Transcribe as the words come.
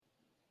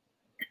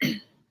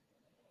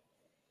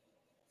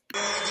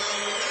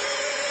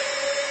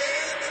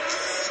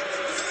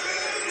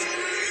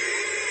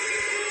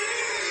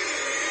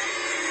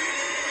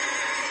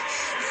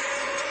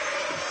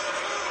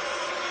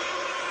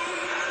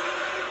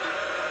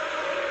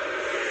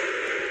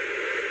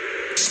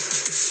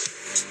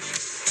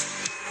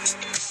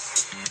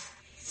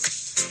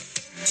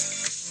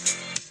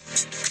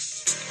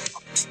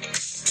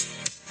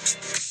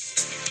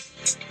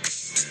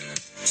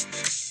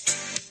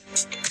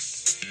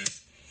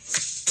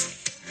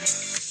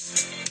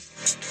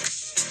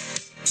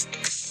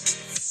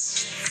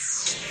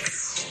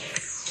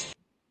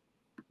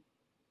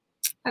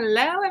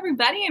Hello,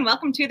 everybody, and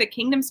welcome to the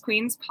Kingdom's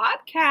Queens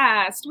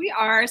podcast. We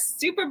are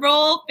Super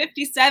Bowl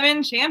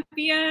 57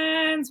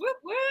 champions. Woo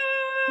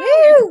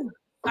woo!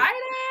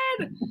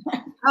 Excited!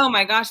 Oh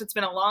my gosh, it's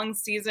been a long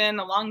season,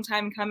 a long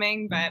time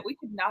coming, but we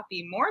could not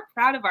be more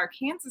proud of our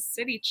Kansas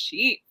City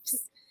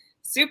Chiefs.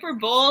 Super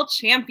Bowl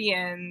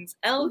champions,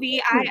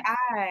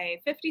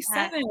 LVII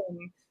 57.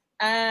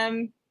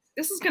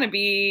 This is going to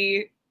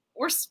be,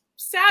 we're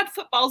sad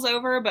football's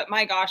over, but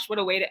my gosh, what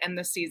a way to end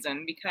the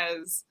season,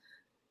 because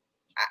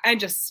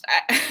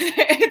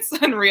it's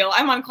unreal.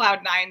 I'm on cloud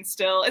nine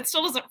still. It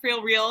still doesn't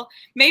feel real.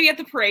 Maybe at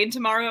the parade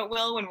tomorrow it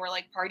will, when we're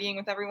like partying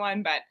with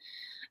everyone. But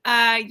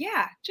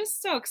yeah,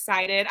 just so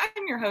excited.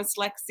 I'm your host,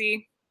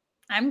 Lexi.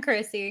 I'm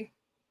Chrissy.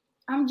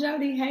 I'm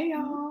Jody. Hey,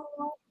 y'all.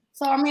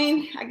 So,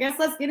 I guess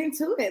let's get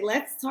into it.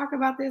 Let's talk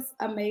about this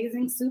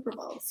amazing Super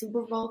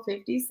Bowl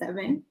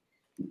 57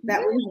 that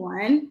we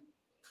won.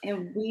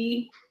 And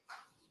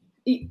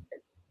I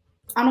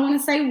don't want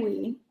to say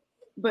we,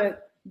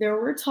 but there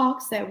were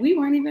talks that we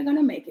weren't even going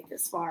to make it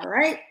this far,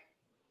 right?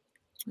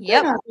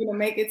 Yep. We're not going to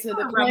make it to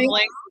the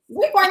playoffs.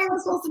 We weren't even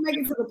supposed to make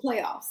it to the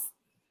playoffs.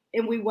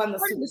 And we won the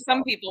Super Bowl.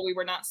 Some people we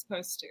were not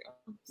supposed to.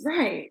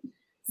 Right.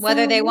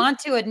 Whether they want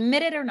to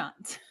admit it or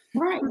not.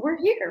 Right. We're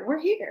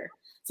here.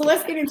 So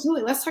let's get into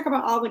it. Let's talk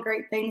about all the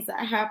great things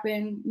that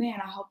happened. Man,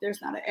 I hope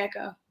there's not an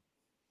echo.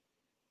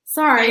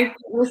 Sorry,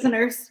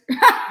 listeners.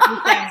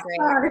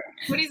 Sorry.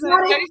 Jody's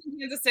in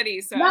Kansas City,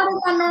 so not in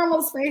my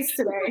normal space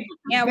today.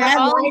 Yeah, we're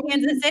all in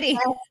Kansas City.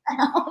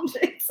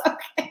 It's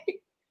okay,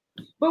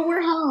 but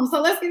we're home.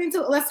 So let's get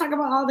into it. Let's talk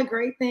about all the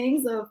great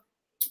things of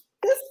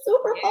this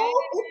Super Bowl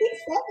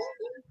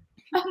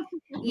 57.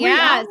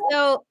 Yeah.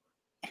 So,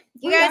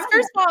 you guys,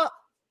 first of all,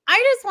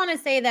 I just want to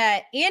say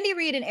that Andy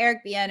Reid and Eric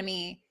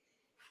Bieniemy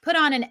put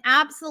on an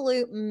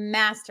absolute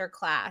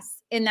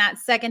masterclass in that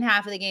second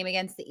half of the game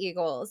against the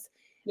Eagles.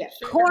 Yeah,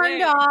 corn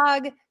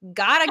dog,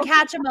 gotta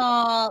catch them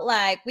all.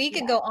 Like, we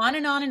could go on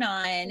and on and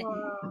on.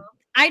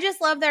 I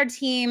just love their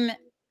team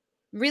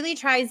really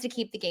tries to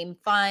keep the game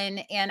fun.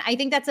 And I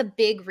think that's a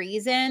big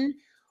reason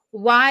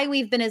why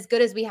we've been as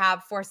good as we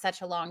have for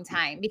such a long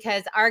time,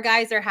 because our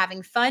guys are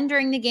having fun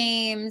during the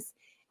games.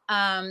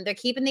 They're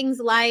keeping things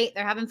light.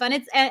 They're having fun.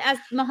 It's, as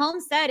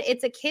Mahomes said,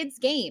 it's a kid's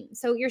game.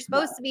 So you're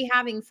supposed to be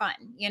having fun,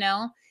 you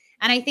know?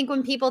 And I think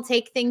when people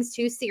take things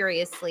too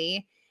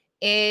seriously,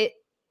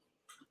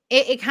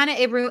 it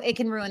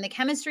can ruin the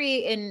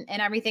chemistry and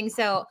everything.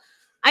 So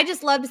I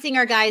just loved seeing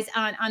our guys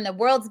on the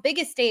world's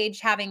biggest stage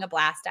having a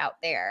blast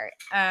out there.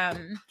 I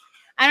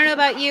don't know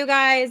about you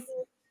guys.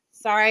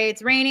 Sorry,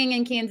 it's raining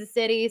in Kansas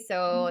City.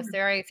 So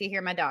sorry if you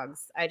hear my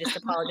dogs. I just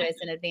apologize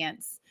in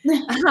advance.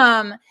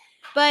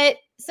 But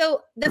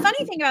so the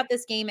funny thing about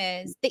this game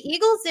is the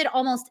Eagles did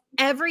almost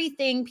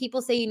everything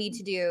people say you need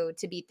to do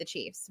to beat the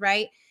Chiefs,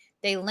 right?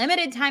 They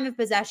limited time of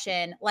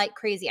possession like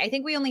crazy. I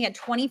think we only had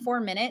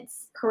 24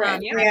 minutes.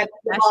 Correct. Yeah,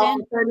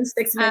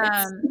 36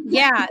 minutes.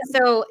 Yeah.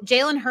 So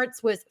Jalen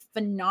Hurts was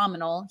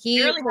phenomenal.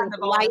 He really played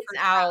lights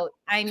out.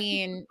 I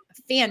mean,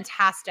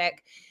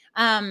 fantastic.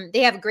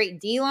 They have a great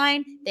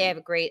D-line. They have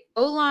a great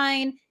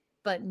O-line,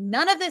 but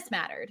none of this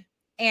mattered.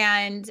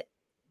 And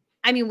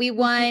I mean, we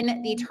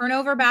won the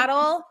turnover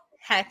battle.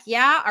 Heck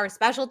yeah. Our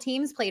special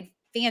teams played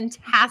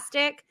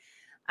fantastic.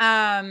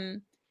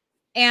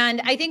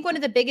 And I think one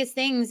of the biggest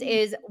things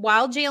is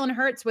while Jalen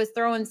Hurts was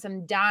throwing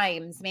some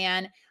dimes,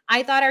 man,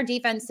 I thought our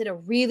defense did a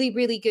really,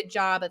 really good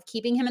job of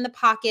keeping him in the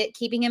pocket,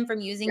 keeping him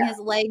from using his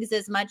legs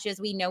as much as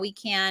we know he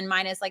can,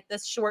 minus like the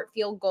short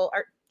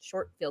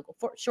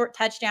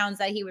touchdowns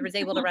that he was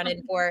able to run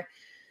in for.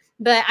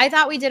 But I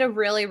thought we did a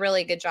really,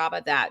 really good job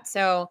of that.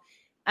 So,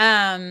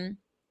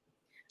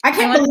 I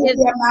can't believe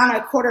the amount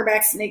of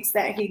quarterback sneaks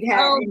that he had.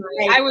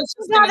 There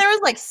was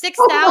like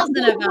 6,000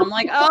 of them.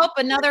 Like,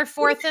 another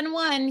 4th and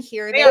 1.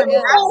 Here they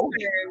go.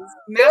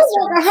 Masters.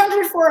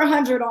 100 for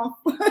 100 off.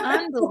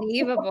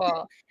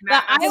 Unbelievable.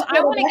 But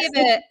I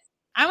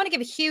want to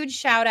give a huge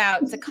shout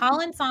out to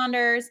Colin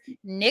Saunders,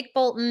 Nick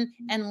Bolton,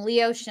 and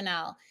Leo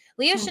Chanel.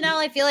 Leo Chanel,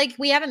 I feel like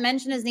we haven't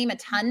mentioned his name a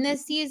ton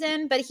this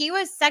season, but he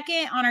was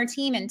second on our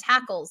team in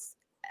tackles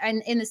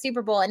in the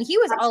Super Bowl, and he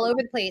was all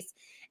over the place.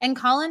 And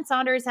Colin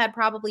Saunders had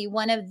probably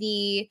one of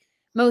the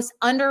most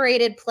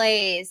underrated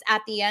plays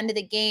at the end of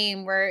the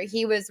game where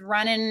he was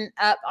running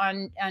up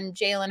on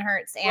Jalen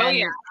Hurts. And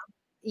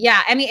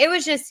I mean, it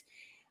was just,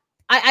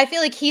 I feel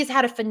like he's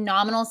had a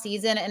phenomenal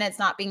season and it's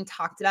not being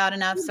talked about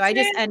enough. So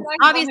and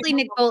obviously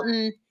Nick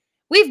Bolton,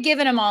 we've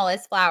given him all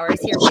his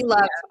flowers here.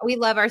 We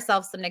love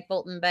ourselves some Nick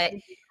Bolton, but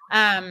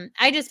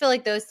I just feel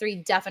like those three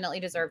definitely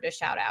deserved a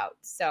shout out.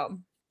 So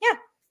yeah.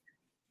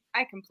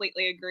 I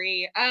completely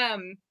agree.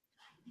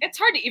 It's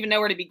hard to even know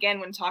where to begin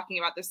when talking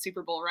about the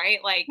Super Bowl,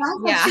 right? Like,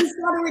 she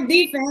started with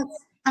defense.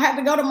 I had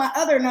to go to my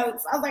other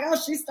notes. I was like,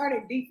 she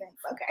started defense.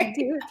 Okay.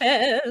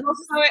 Defense.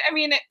 So, I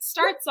mean, it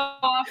starts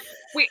off,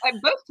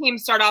 both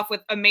teams start off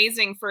with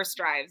amazing first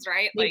drives,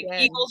 right? Like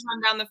Eagles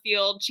run down the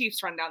field,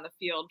 Chiefs run down the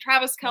field.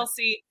 Travis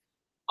Kelce,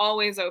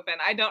 always open.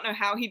 I don't know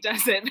how he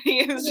does it, but he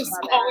is just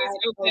always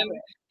open.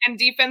 And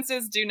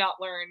defenses do not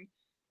learn.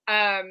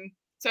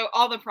 So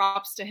all the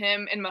props to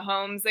him and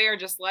Mahomes. They are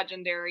just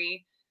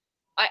legendary.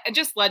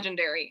 Just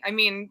legendary. I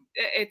mean,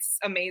 it's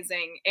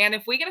amazing. And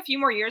if we get a few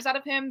more years out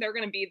of him, they're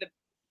going to be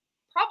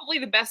probably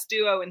the best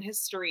duo in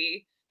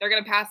history. They're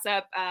going to pass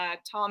up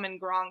Tom and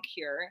Gronk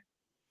here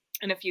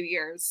in a few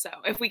years. So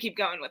if we keep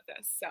going with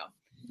this, so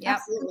yeah,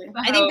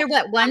 I think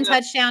they're one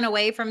touchdown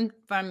away from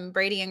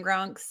Brady and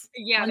Gronk's.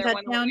 Yeah, they're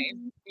one away.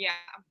 Yeah,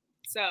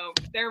 so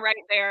they're right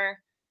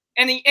there,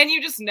 and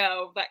you just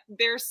know that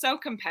they're so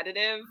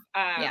competitive.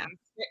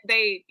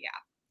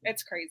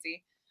 It's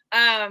crazy.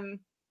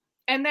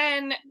 And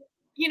then,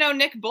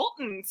 Nick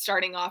Bolton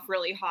starting off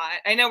really hot.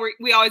 I know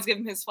we always give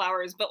him his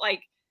flowers, but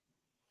like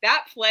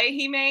that play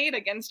he made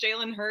against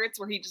Jalen Hurts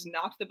where he just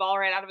knocked the ball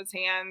right out of his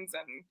hands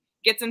and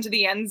gets into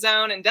the end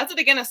zone and does it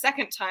again a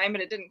second time,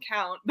 but it didn't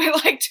count.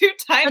 But like 2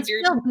 times, but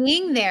you're still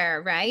being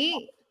there, right?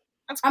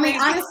 I mean,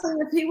 honestly,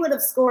 if he would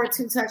have scored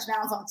 2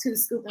 touchdowns on 2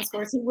 scooping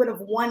scores, he would have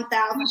 1,000%.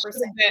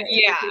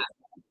 Yeah,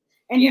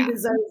 and he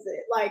deserves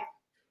it. Like.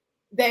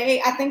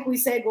 I think we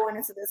said going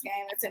into this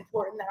game, it's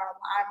important that our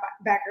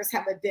linebackers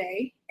have a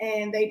day,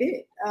 and they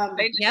did.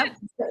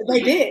 They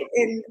did,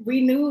 and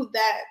we knew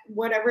that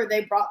whatever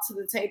they brought to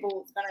the table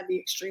was going to be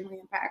extremely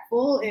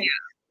impactful. And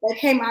they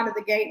came out of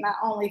the gate not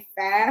only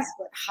fast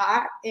but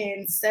hot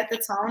and set the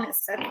tone and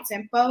set the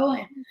tempo.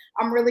 And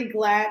I'm really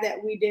glad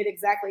that we did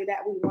exactly that.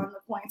 We won the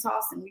coin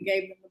toss and we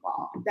gave them the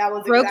ball. That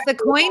was broke the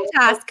coin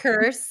toss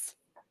curse.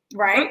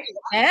 Right.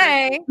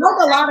 Hey.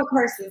 Broke a lot of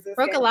curses.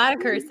 Broke a lot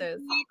of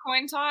curses.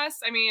 Coin toss.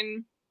 I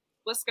mean,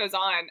 list goes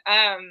on.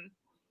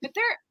 But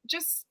they're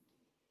just,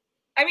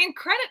 I mean,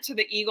 credit to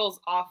the Eagles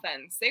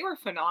offense. They were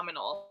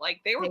phenomenal.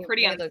 Like they were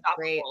pretty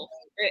unstoppable.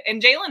 And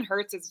Jalen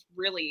Hurts is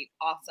really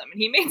awesome. And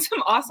he made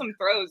some awesome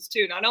throws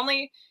too. Not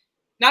only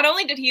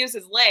did he use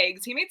his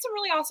legs, he made some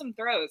really awesome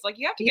throws. Like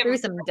you have to give him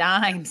some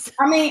dimes.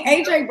 I mean,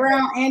 AJ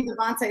Brown and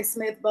Devontae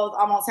Smith both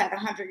almost had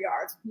 100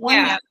 yards.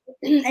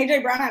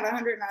 AJ Brown had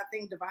 100, and I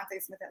think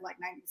Devontae Smith had like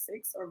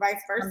 96, or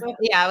vice versa.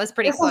 Yeah, it was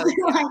pretty close.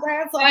 Like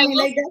that. So I mean,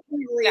 they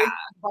definitely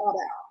balled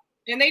out.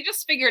 And they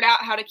just figured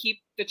out how to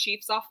keep the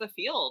Chiefs off the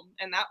field,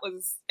 and that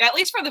was at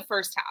least for the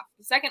first half.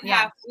 The second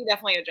half, we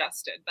definitely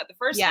adjusted, but the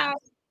first half.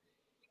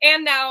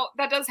 And now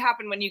that does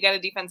happen when you get a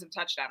defensive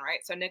touchdown, right?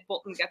 So Nick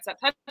Bolton gets that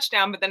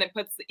touchdown, but then it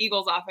puts the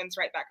Eagles offense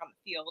right back on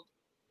the field.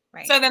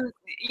 Right. So then,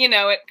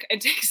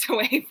 it takes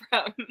away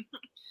from.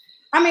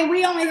 I mean,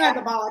 we only had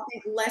the ball, I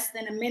think, less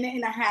than a minute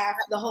and a half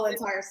the whole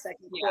entire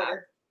second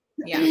quarter.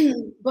 Yeah.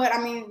 But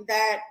I mean,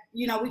 that,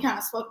 we kind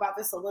of spoke about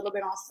this a little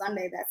bit on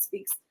Sunday. That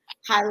speaks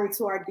highly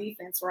to our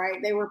defense, right?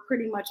 They were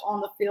pretty much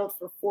on the field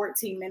for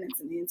 14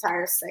 minutes in the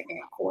entire second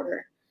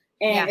quarter.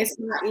 And it's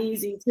not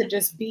easy to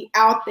just be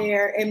out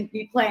there and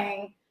be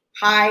playing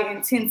high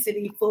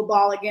intensity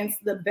football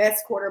against the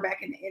best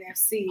quarterback in the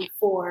NFC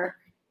for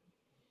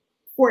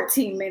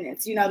 14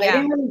 minutes. They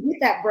didn't really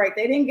get that break.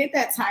 They didn't get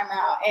that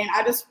timeout. And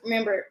I just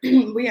remember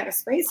we had a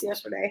space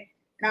yesterday.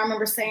 And I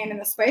remember saying in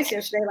the space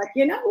yesterday, like,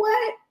 you know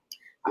what?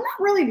 I'm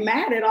not really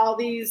mad at all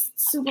these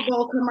Super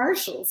Bowl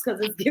commercials because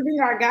it's giving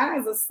our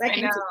guys a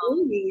second to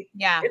breathe.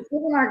 Yeah. It's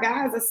giving our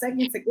guys a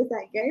second to get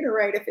that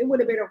Gatorade. If it would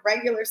have been a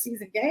regular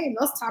season game,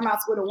 those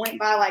timeouts would have went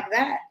by like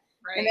that.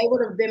 Right. And they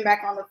would have been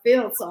back on the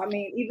field. So, I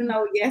mean, even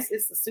though, yes,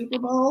 it's the Super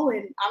Bowl,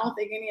 and I don't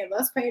think any of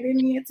us paid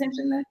any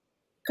attention to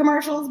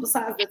commercials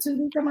besides the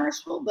Tubi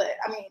commercial, but,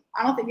 I mean,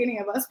 I don't think any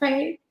of us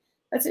paid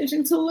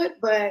attention to it.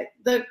 But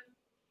the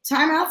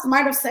timeouts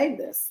might have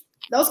saved us.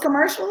 Those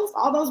commercials,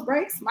 all those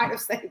breaks might have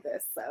saved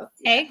us. So,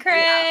 hey,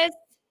 Chris.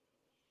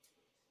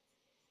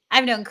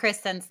 I've known Chris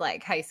since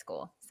like high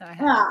school. So I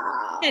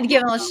had to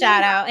give him a little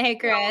shout out. Hey,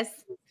 Chris.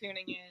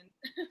 Tuning in.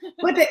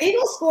 But the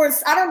Eagles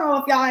scores, I don't know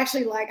if y'all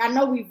actually I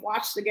know we've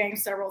watched the game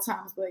several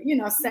times, but,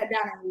 sat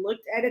down and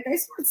looked at it. They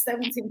scored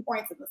 17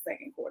 points in the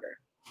second quarter.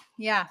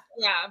 Yeah.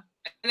 Yeah.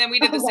 And then we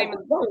did the same in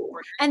the fourth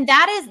quarter. And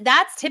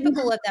that's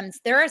typical of them.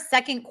 They're a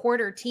second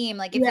quarter team.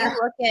 Like if you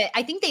look at,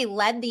 I think they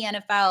led the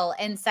NFL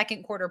in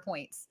second quarter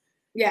points.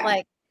 Yeah.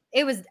 Like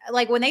it was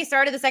like when they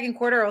started the second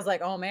quarter, I was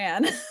like, oh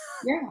man.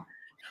 Yeah.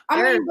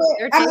 I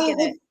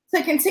mean,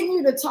 to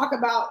continue to talk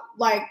about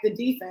like the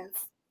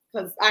defense,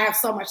 because I have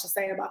so much to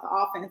say about the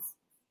offense.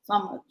 So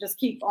I'm going to just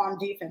keep on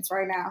defense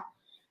right now.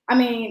 I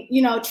mean,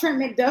 Trent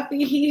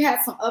McDuffie, he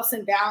had some ups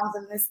and downs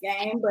in this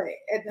game, but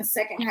in the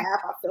second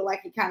half, I feel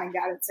like he kind of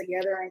got it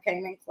together and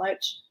came in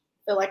clutch.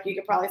 I feel like you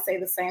could probably say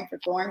the same for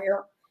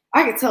Thornhill.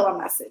 I could tell I'm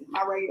not sitting in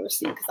my regular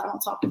seat because I don't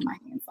talk with my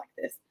hands like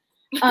this.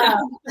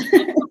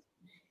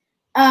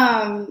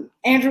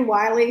 Andrew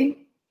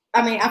Wiley,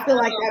 I mean, I feel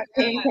like that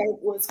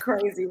pancake was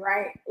crazy,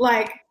 right?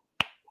 Like,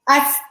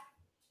 how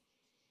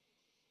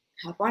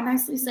do I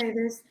nicely say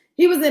this?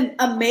 He was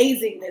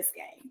amazing this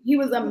game. He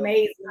was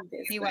amazing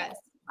this game. Was.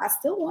 I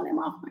still want him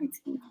off my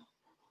team.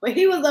 But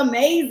he was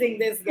amazing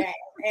this game.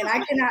 And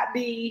I cannot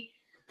be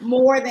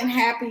more than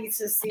happy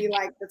to see,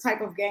 like, the type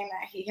of game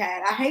that he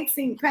had. I hate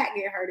seeing Pat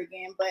get hurt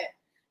again, but,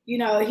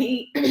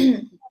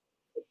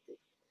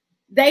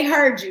 they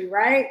heard you,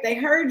 right? They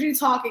heard you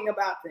talking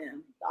about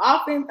them.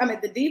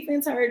 The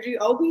defense heard you.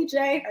 OBJ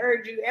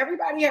heard you.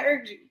 Everybody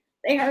heard you.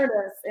 They hurt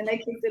us, and they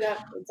kicked it up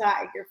and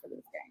tied here for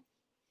this game.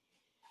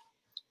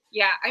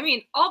 Yeah, I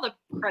mean, all the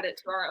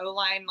credit to our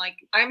O-line. Like,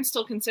 I'm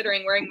still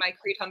considering wearing my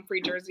Creed Humphrey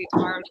jersey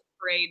tomorrow to the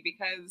parade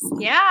because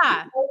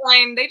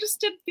O-line, they just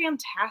did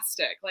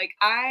fantastic. Like,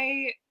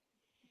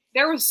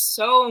 there was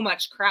so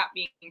much crap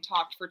being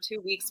talked for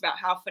 2 weeks about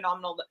how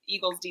phenomenal the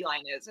Eagles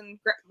D-line is, and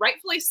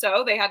rightfully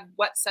so. They had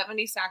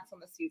 70 sacks on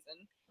the season.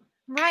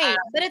 Right.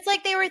 But it's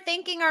like they were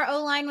thinking our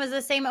O-line was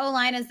the same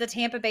O-line as the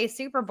Tampa Bay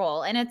Super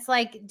Bowl. And it's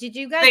like, did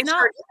you guys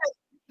not?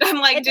 I'm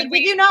like, did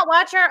you not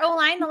watch our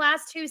O-line the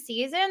last 2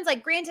 seasons?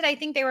 Like, granted, I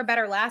think they were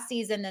better last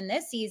season than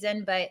this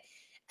season, but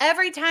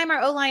every time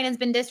our O-line has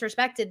been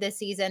disrespected this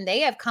season, they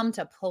have come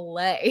to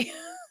play.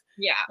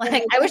 Yeah.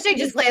 Like, I wish they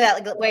just play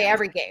that way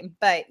every game,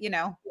 but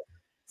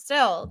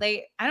still,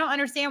 I don't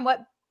understand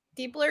what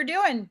people are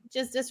doing,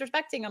 just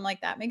disrespecting them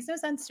like that. Makes no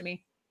sense to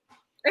me.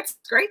 It's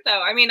great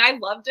though. I mean, I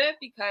loved it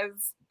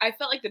because I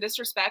felt like the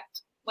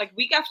disrespect, like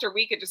week after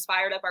week, it just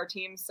fired up our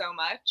team so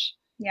much.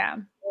 Yeah.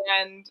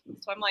 And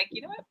so I'm like,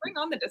 you know what? Bring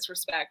on the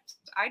disrespect.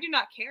 I do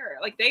not care.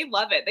 Like, they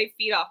love it. They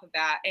feed off of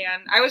that.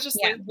 And I was just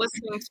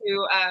listening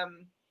to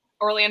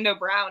Orlando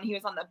Brown. He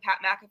was on the Pat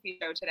McAfee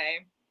show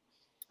today.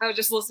 I was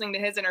just listening to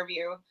his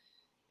interview.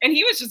 And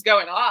he was just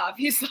going off.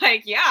 He's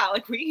like, yeah,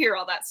 like we hear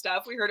all that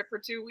stuff. We heard it for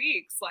 2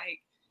 weeks. Like,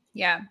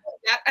 yeah.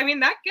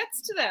 That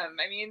gets to them.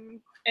 I mean,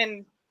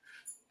 and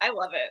I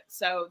love it.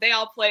 So they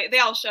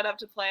all shut up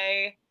to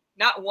play.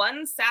 Not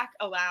one sack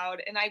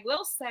allowed. And I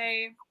will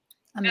say,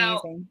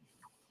 amazing.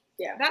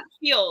 Yeah. That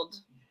field.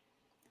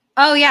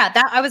 Oh yeah.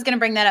 I was going to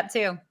bring that up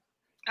too.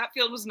 That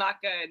field was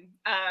not good.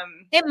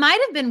 It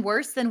might've been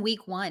worse than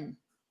week 1.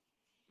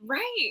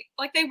 Right.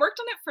 Like they worked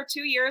on it for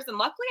 2 years. And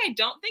luckily I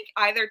don't think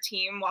either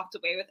team walked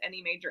away with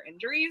any major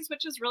injuries,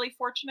 which is really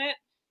fortunate.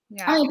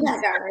 Yeah.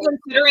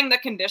 Considering the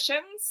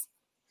conditions.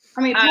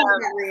 I mean, Pat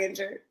got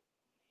re-injured.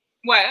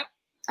 What?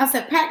 I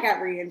said Pat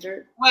got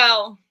re-injured.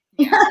 Well,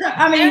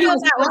 I mean,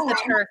 that was the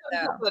turf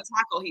though. The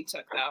tackle he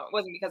took though. It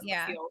wasn't because of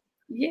the field.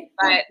 Yeah.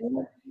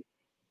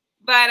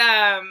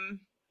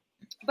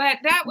 But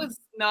that was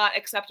not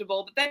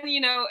acceptable. But then,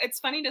 it's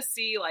funny to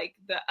see like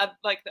the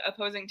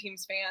opposing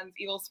team's fans,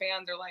 Eagles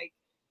fans are like,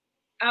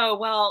 oh,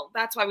 well,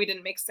 that's why we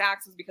didn't make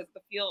sacks was because of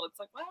the field. It's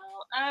like,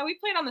 well, we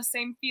played on the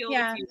same field.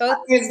 Yeah, is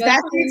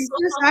that the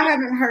excuse? I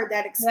haven't heard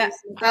that excuse.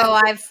 Yeah. Oh,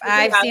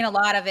 I've seen a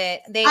lot of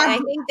it. I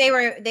think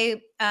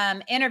they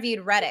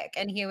interviewed Reddick,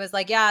 and he was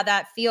like, yeah,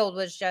 that field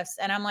was just,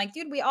 and I'm like,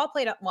 dude, we all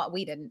played, well,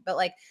 we didn't, but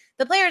like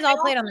the players all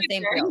played on the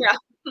same field. Yeah.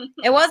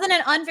 It wasn't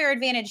an unfair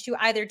advantage to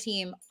either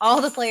team.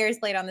 All the players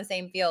played on the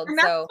same field. And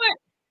that's what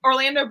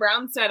Orlando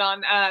Brown said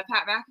on Pat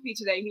McAfee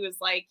today. He was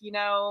like,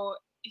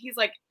 he's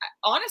like,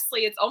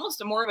 honestly, it's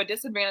almost more of a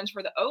disadvantage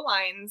for the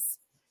O-lines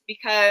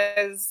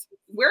because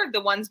we're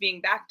the ones being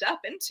backed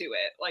up into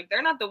it. Like,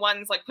 they're not the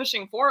ones like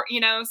pushing forward,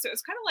 so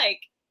it's kind of like,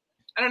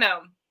 I don't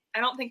know. I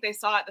don't think they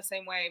saw it the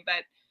same way,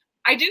 but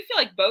I do feel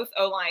like both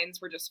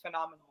O-lines were just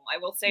phenomenal. I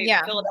will say,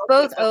 yeah,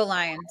 both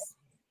O-lines.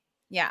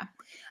 Yeah.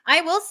 I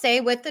will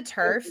say with the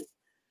turf,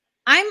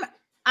 I'm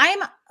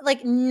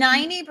like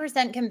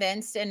 90%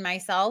 convinced in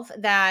myself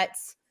that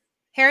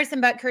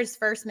Harrison Butker's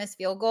first missed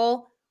field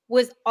goal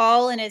was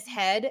all in his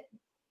head.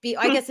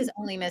 I guess his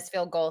only missed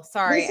field goal.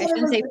 Sorry, I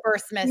shouldn't say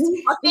first missed.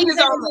 He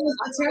said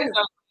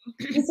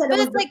it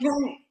was like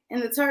in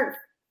the turf.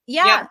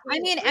 Yeah. I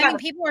mean,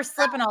 people were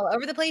slipping all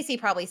over the place. He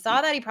probably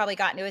saw that. He probably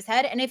got into his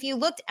head. And if you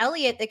looked, I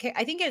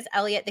think it was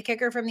Elliott, the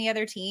kicker from the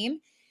other team.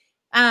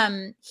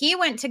 He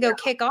went to go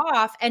kick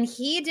off, and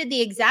he did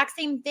the exact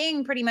same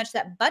thing pretty much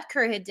that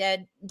Butker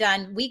had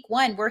done week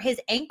 1, where his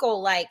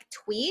ankle like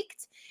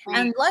tweaked.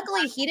 And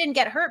luckily he didn't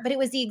get hurt, but it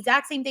was the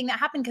exact same thing that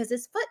happened because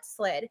his foot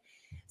slid.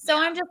 So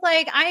I'm just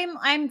like,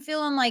 I'm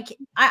feeling like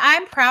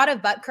I'm proud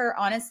of Butker,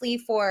 honestly,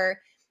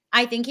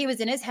 I think he was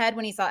in his head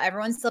when he saw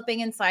everyone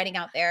slipping and sliding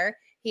out there.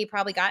 He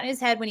probably got in his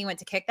head when he went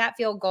to kick that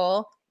field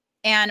goal.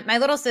 And my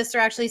little sister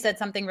actually said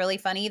something really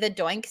funny. The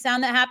doink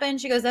sound that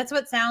happened. She goes, that's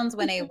what sounds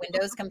when a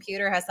Windows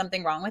computer has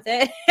something wrong with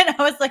it. And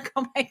I was like,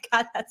 oh my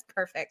God, that's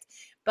perfect.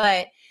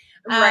 But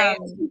right.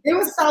 It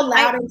was so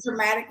loud and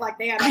dramatic. Like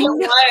they had it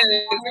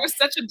was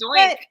such a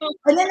doink.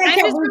 And then I'm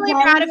just really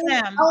proud of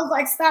him. I was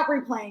like, stop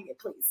replaying it,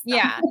 please. Stop.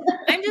 Yeah.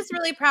 I'm just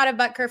really proud of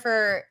Butker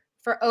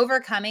for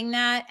overcoming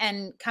that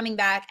and coming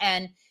back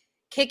and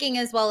kicking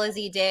as well as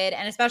he did.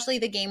 And especially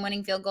the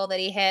game-winning field goal that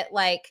he hit,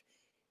 like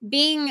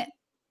being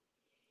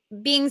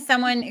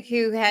someone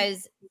who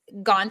has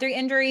gone through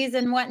injuries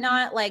and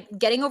whatnot, like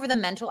getting over the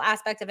mental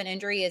aspect of an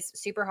injury is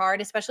super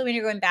hard, especially when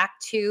you're going back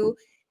to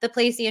the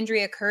place the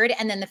injury occurred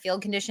and then the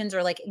field conditions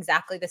are like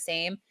exactly the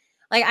same.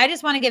 Like, I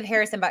just want to give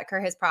Harrison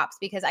Butker his props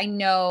because I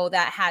know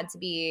that had to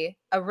be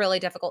a really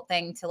difficult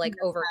thing to like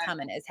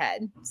overcome in his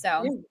head.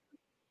 So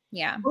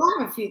yeah. Well,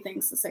 I have a few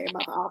things to say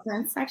about the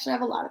offense. Actually, I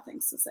have a lot of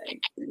things to say.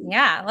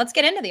 Yeah. Let's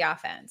get into the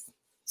offense.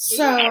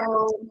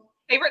 So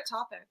favorite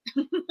topic.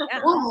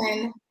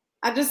 One,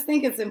 I just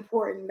think it's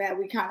important that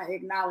we kind of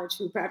acknowledge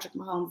who Patrick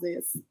Mahomes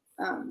is.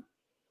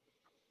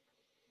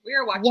 We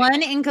are watching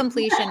one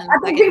incompletion in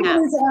the second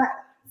half.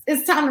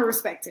 It's time to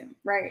respect him,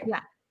 right? Yeah.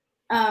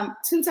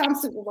 2-time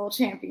Super Bowl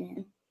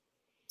champion,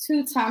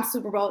 2-time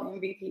Super Bowl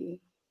MVP,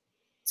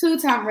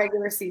 2-time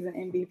regular season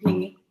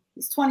MVP.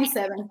 He's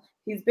 27.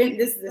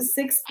 This is his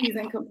 6th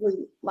season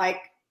complete.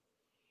 Like,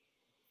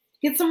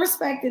 get some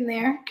respect in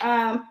there.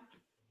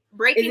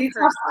 Breaking is he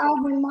top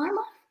 5 in my mind?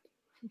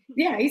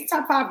 Yeah, he's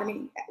top 5 in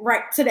me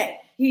right today.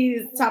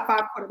 He's top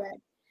 5 quarterback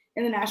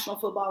in the National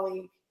Football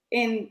League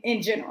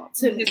in general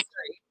to me.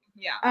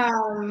 Yeah.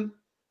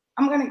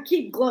 I'm gonna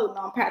keep gloating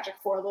on Patrick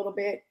for a little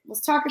bit. Was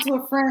talking to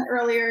a friend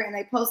earlier, and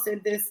they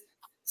posted this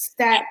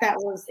stat that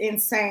was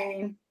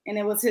insane, and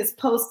it was his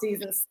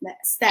postseason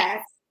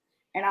stats,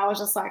 and I was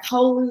just like,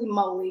 "Holy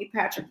moly,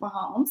 Patrick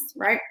Mahomes!"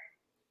 Right?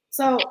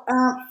 So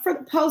for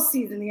the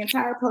postseason, the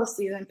entire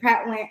postseason,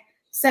 Pat went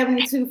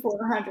 72 for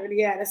 100.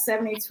 He had a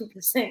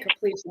 72%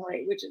 completion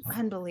rate, which is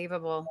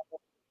unbelievable.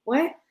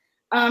 What?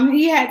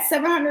 He had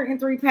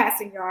 703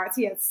 passing yards.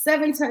 He had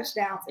 7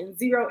 touchdowns and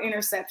 0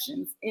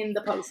 interceptions in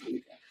the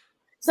postseason.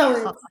 So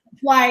it's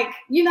like,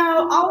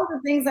 all of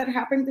the things that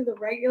happen through the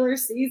regular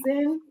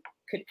season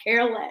could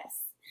care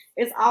less.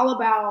 It's all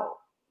about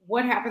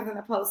what happens in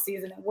the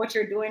postseason and what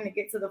you're doing to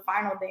get to the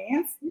final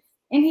dance.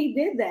 And he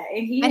did that.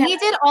 And he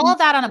did all of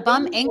that on a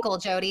bum ankle,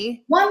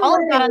 Jody.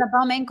 All of that on a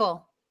bum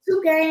ankle.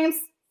 2 games,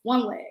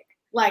 1 leg.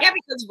 Like, yeah,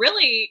 because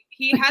really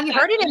he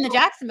hurt it in the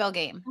Jacksonville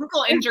game.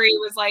 Ankle injury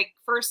was like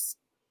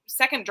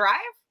second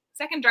drive.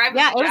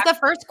 Yeah, it was the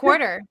first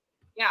quarter.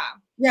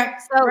 Yeah.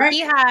 So he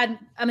had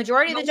a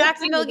majority of the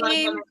Jacksonville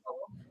game,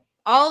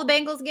 all the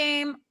Bengals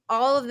game,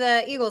 all of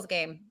the Eagles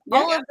game,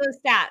 all of those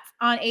stats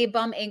on a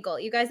bum ankle.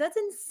 You guys, that's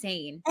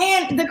insane.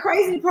 And the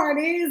crazy part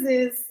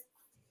is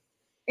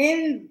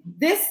in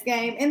this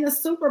game, in the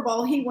Super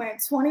Bowl, he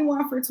went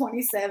 21 for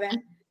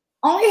 27,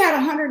 only had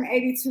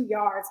 182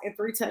 yards and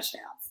 3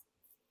 touchdowns,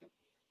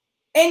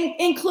 and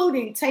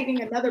including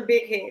taking another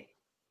big hit.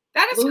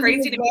 That is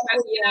crazy to me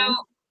because,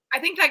 I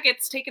think that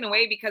gets taken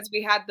away because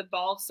we had the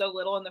ball so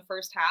little in the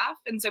first half.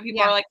 And so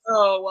people are like,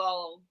 oh,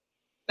 well,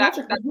 that's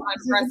not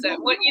impressive.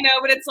 But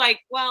it's like,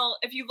 well,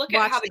 if you look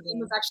at how the game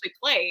was actually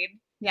played,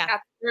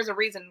 there's a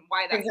reason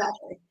why that's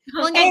exactly.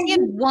 Well, and guys, he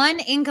had 1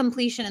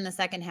 incompletion in the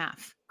second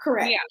half.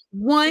 Correct. Yeah.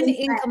 1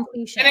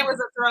 incompletion. And it was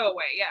a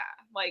throwaway. Yeah.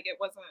 Like it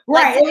wasn't.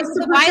 Right. It was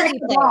a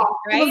Wiley play,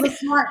 right? It was a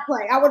smart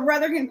play. I would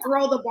rather him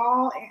throw the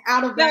ball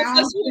out of bounds.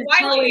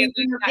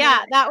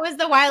 That was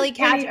the Wiley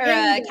catch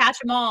or catch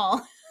them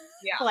all.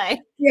 Play.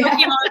 Yeah.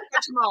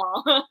 Catch them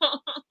all.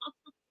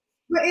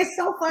 But it's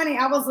so funny.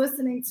 I was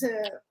listening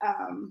to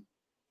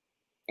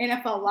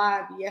NFL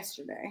Live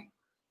yesterday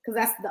because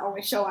that's the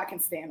only show I can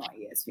stand on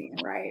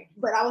ESPN, right?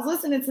 But I was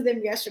listening to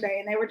them yesterday,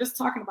 and they were just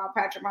talking about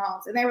Patrick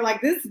Mahomes, and they were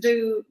like, "This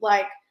dude,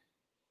 like,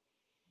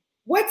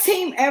 what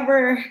team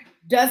ever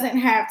doesn't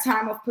have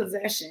time of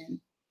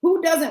possession?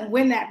 Who doesn't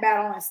win that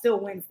battle and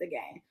still wins the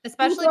game?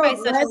 Especially by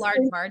such a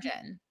large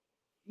margin."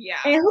 Yeah.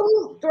 And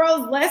who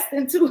throws less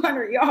than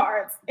 200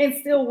 yards and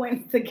still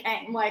wins the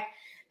game? Like,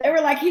 they were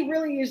like, he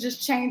really is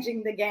just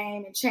changing the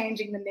game and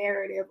changing the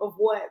narrative of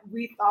what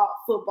we thought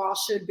football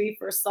should be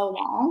for so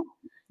long.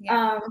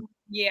 And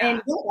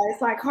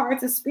it's like hard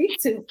to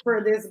speak to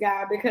for this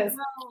guy because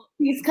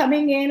he's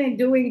coming in and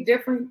doing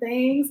different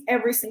things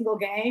every single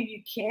game.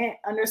 You can't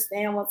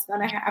understand what's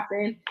going to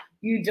happen.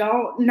 You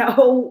don't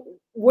know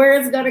where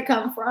it's going to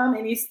come from,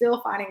 and he's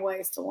still finding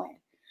ways to win.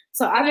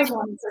 So I just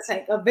wanted to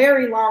take a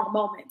very long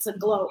moment to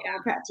gloat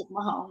on Patrick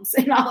Mahomes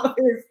and all of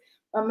his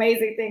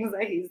amazing things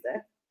that he's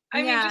done.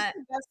 I mean,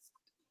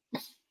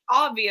 just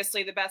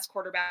obviously the best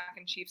quarterback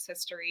in Chiefs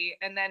history,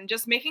 and then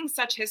just making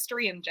such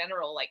history in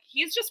general. Like,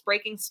 he's just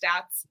breaking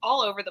stats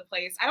all over the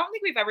place. I don't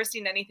think we've ever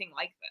seen anything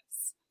like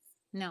this.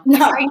 No,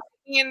 never.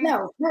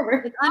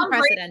 It's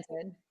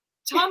unprecedented.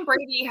 Tom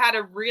Brady had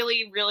a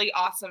really, really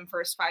awesome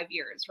first 5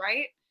 years,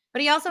 right?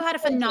 But he also had a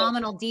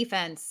phenomenal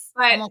defense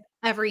almost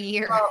every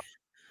year.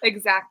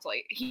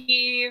 Exactly.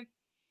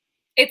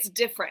 It's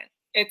different.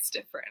 It's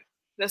different.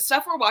 The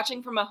stuff we're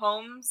watching from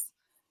Mahomes,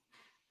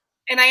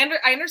 and I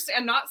understand.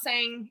 I'm not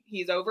saying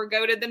he's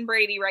over-goated than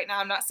Brady right now.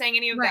 I'm not saying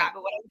any of that.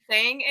 But what I'm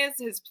saying is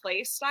his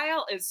play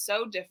style is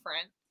so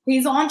different.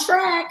 He's on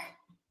track.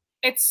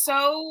 It's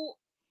so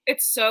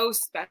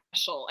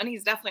special, and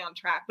he's definitely on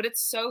track. But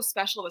it's so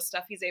special the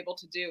stuff he's able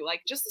to do.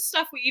 Like just the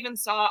stuff we even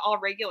saw all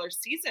regular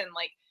season.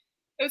 Like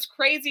it was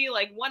crazy.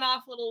 Like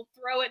one-off little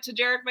throw it to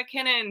Jerick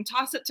McKinnon,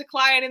 toss it to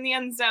Clyde in the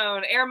end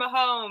zone, air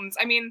Mahomes.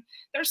 I mean,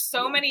 there's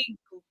so many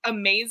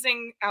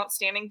amazing,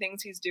 outstanding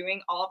things he's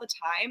doing all the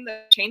time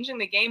that's changing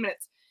the game, and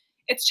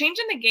it's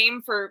changing the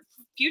game for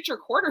future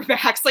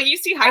quarterbacks. Like you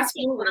see high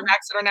school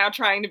quarterbacks that are now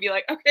trying to be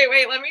like, okay,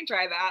 wait, let me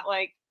try that.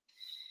 Like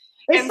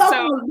it's so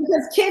funny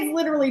because kids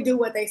literally do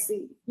what they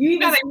see. You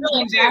even they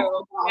really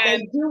do.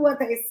 They do what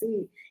they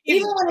see.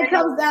 Even when it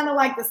comes down to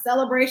like the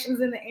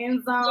celebrations in the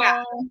end zone.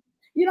 Yeah.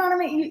 You know what I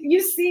mean? You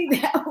see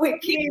that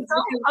with kids. He's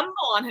so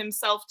humble on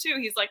himself too.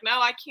 He's like,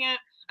 no, I can't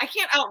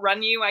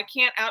outrun you. I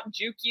can't out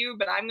juke you,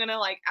 but I'm gonna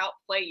like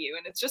outplay you.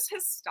 And it's just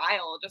his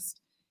style,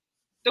 just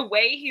the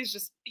way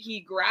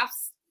he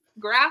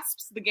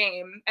grasps the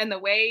game and the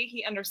way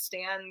he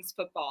understands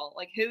football.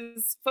 Like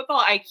his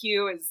football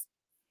IQ is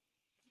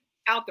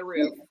out the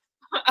roof.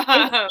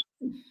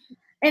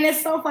 And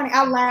it's so funny.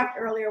 I laughed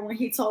earlier when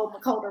he told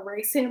Nicole to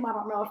race him. I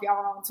don't know if y'all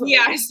were on Twitter.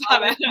 Yeah, I saw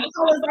that. I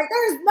was like,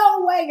 there's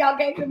no way y'all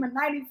gave him a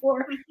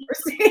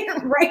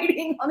 94%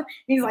 rating.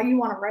 He's like, you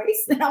want to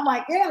race? And I'm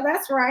like, yeah,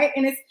 that's right.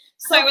 And it's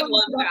so I would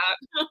love that.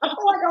 I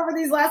feel like over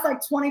these last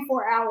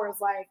 24 hours,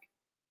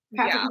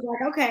 Patrick was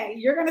like, okay,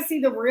 you're going to see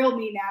the real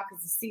me now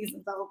because the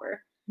season's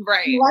over.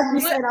 Right. Like you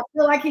said, I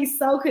feel like he's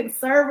so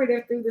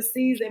conservative through the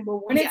season, but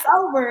when it's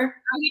over,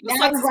 now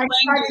he's like trying to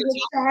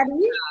get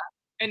chatty.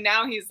 And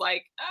now he's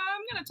like,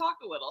 I'm going to talk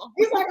a little.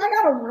 He's like, I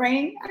got a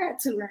ring. I got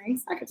 2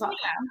 rings. I can talk.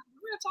 Yeah, I'm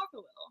going to talk a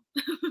little.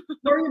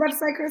 What were you about to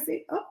say,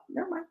 Chrissy? Oh,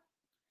 never mind.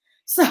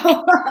 So.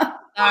 All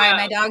right,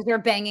 my dogs are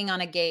banging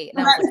on a gate.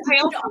 I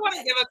also want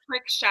to give a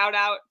quick shout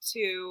out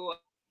to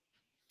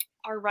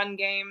our run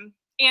game.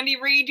 Andy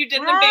Reid, you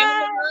didn't abandon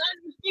the run.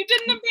 You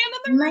didn't abandon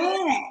the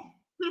run. Man.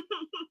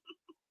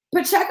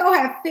 Pacheco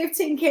had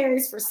 15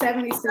 carries for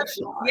 76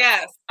 yards.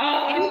 Yes.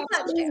 Oh,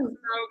 so good.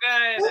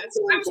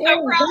 I'm so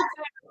proud of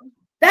him.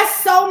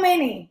 That's so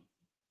many.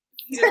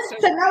 To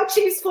know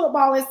Chiefs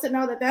football is to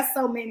know that that's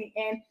so many.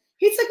 And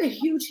he took a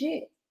huge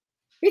hit.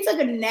 He took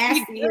a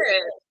nasty hit.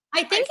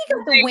 I think he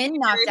got the wind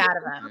knocked out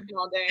of him.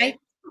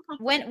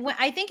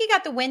 I think he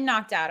got the wind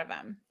knocked out of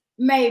him.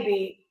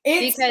 Maybe.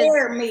 It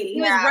scared me.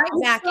 He was right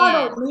back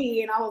in.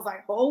 Me, and I was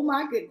like, oh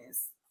my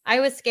goodness. I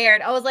was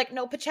scared. I was like,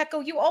 no, Pacheco,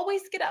 you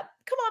always get up.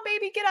 Come on,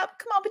 baby, get up.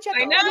 Come on, Pacheco.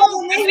 I know. Get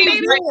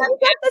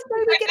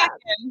up.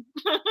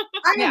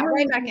 I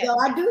agree with you, though.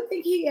 I do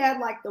think he had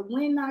the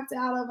wind knocked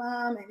out of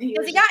him.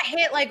 Because he got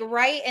hit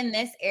right in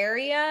this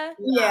area.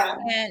 Yeah.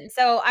 And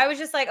so I was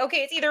just like,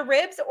 okay, it's either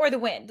ribs or the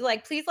wind.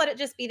 Please let it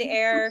just be the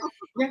air.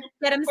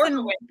 Get him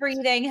some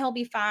breathing. He'll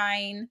be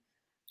fine.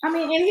 I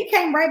mean, and he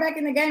came right back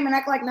in the game and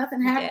acted like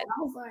nothing happened.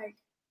 I was like,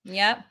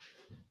 yep.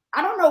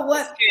 I don't know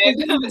what is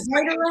in the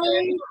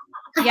Gatorade.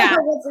 I don't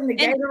know what's in the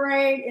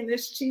Gatorade in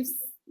this Chiefs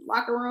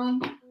locker room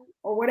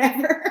or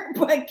whatever,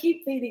 but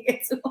keep feeding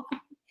it to him.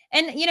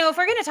 And, if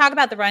we're going to talk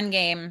about the run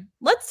game,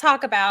 let's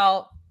talk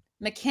about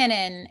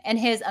McKinnon and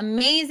his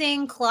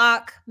amazing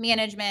clock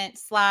management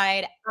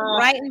slide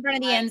right in front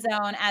of the end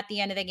zone at the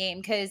end of the game.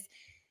 Because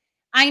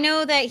I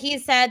know that he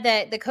said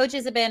that the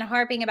coaches have been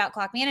harping about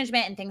clock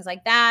management and things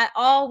like that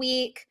all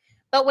week.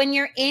 But when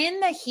you're in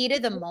the heat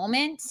of the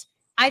moment,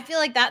 I feel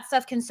like that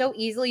stuff can so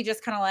easily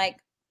just kind of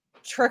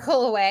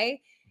trickle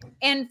away.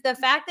 And the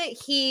fact that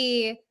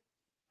he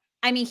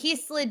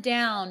slid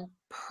down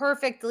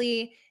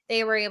perfectly.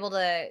 They were able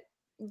to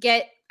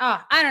get,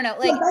 I don't know.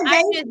 They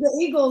gave the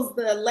Eagles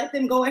let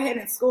them go ahead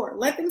and score.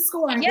 Let them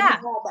score. And get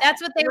the ball back.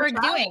 That's what they were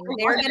doing.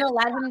 They were going to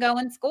let him go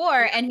and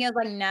score. And he was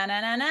like, nah.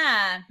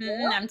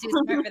 I'm too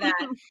smart for that.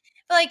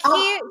 But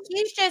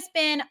he's just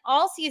been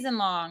all season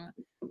long.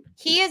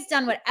 He has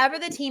done whatever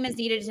the team has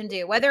needed him to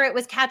do, whether it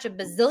was catch a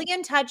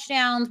bazillion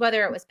touchdowns,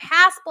 whether it was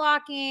pass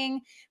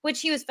blocking,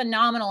 which he was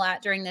phenomenal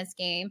at during this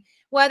game,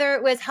 whether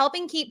it was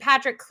helping keep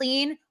Patrick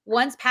clean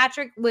once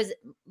Patrick was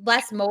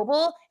less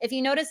mobile. If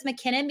you notice,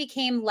 McKinnon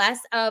became less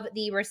of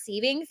the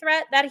receiving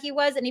threat that he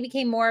was, and he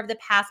became more of the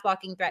pass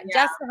blocking threat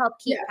just to help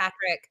keep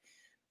Patrick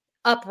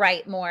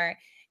upright more.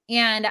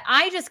 And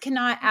I just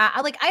cannot,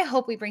 I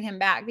hope we bring him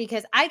back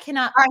because I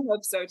cannot. I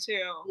hope so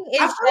too.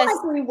 I feel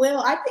like we will.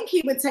 I think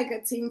he would take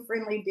a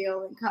team-friendly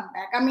deal and come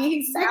back. I mean,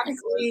 he's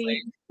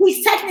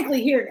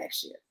technically here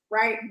next year,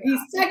 right? Yeah.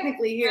 He's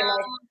technically here.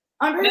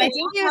 I think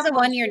he was a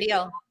 1-year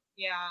deal.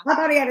 Yeah. I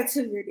thought he had a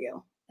 2-year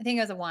deal. I think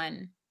it was a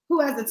 1.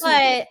 Who has a 2?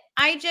 But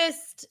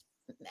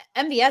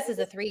MVS is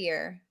a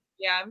 3-year.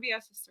 Yeah,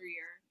 MVS is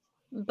 3-year.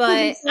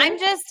 But I'm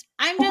just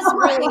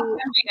really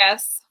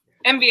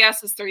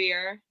MVS is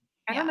 3-year.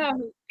 I don't know.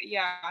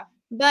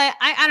 But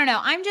I don't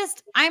know.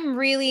 I'm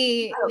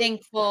really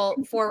thankful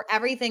for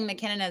everything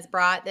McKinnon has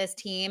brought this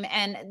team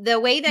and the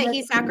way that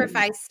he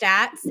sacrificed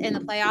stats in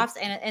the playoffs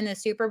and in the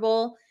Super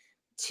Bowl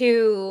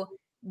to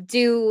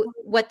do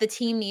what the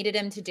team needed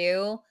him to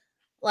do.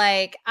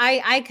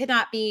 I could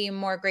not be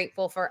more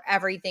grateful for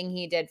everything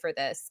he did for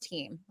this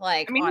team.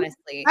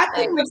 Honestly. I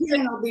think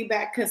McKinnon will be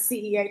back because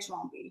CEH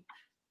won't be.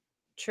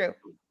 True.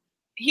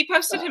 He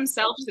posted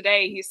himself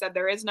today. He said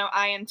there is no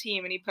I in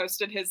team, and he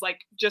posted his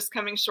just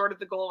coming short of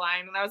the goal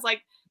line. And I was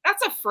like,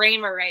 that's a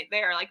framer right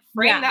there.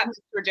 Frame that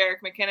for Jerick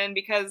McKinnon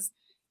because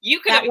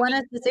you could have won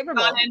us the Super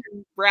Bowl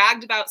and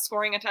bragged about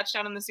scoring a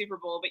touchdown in the Super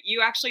Bowl, but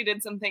you actually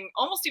did something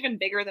almost even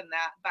bigger than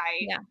that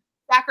by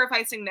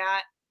sacrificing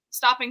that,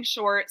 stopping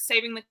short,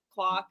 saving the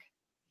clock.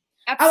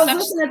 It's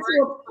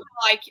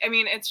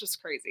just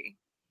crazy.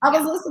 I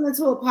was listening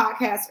to a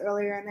podcast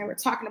earlier, and they were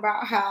talking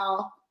about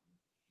how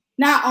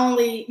not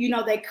only,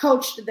 they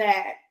coached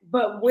that,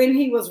 but when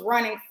he was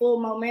running full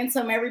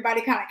momentum,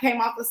 everybody kind of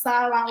came off the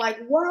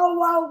sideline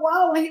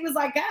whoa. And he was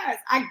like, guys,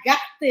 I got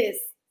this.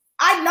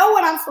 I know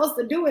what I'm supposed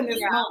to do in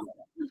this moment.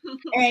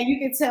 And you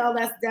can tell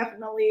that's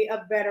definitely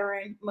a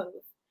veteran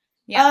move.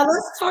 Yeah.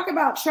 Let's talk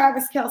about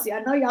Travis Kelce. I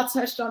know y'all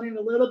touched on him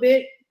a little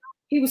bit.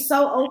 He was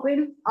so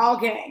open all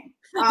game.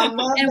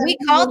 And we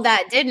called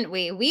that, didn't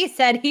we? We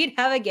said he'd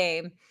have a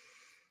game.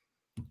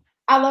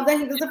 I love that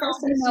he was the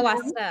first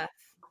person.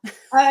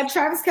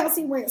 Travis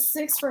Kelce went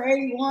 6 for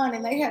 81,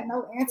 and they had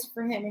no answer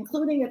for him,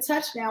 including a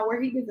touchdown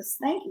where he did the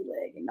stanky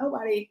leg, and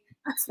nobody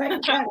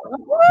expected that.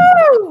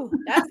 Woo!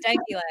 That's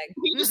stanky leg.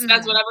 He just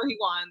does whatever he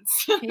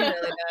wants. He really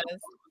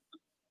does.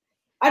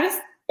 I just,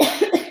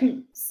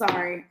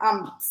 sorry,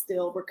 I'm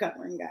still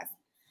recovering, guys.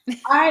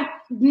 I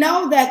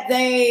know that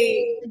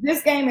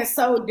this game is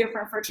so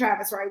different for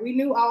Travis, right? We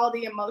knew all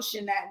the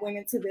emotion that went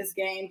into this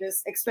game,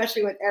 just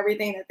especially with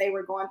everything that they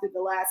were going through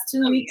the last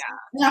 2 weeks. Yeah.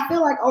 And I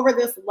feel like over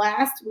this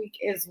last week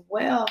as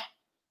well,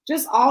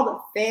 just all the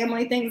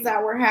family things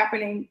that were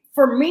happening.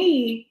 For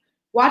me,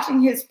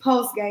 watching his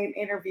post-game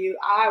interview,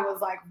 I was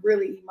like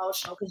really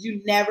emotional because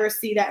you never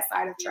see that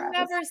side of Travis.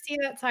 You never see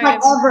that side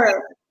of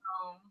him.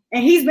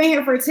 And he's been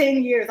here for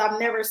 10 years. I've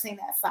never seen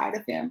that side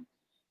of him.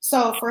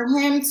 So for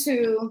him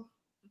to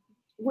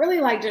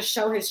really like just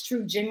show his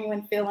true,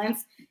 genuine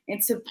feelings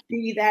and to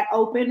be that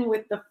open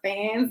with the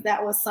fans,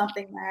 that was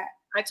something that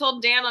I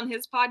told Dan on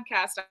his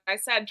podcast. I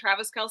said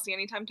Travis Kelce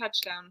anytime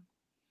touchdown.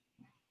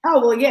 Oh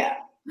well, yeah.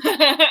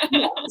 Yeah,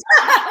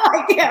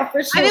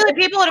 for sure. I feel like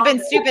people would have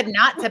been stupid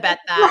not to bet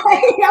that.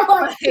 Right? Yeah,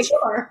 like,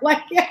 sure.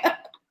 Like, yeah.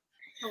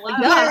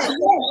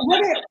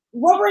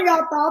 What were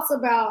y'all thoughts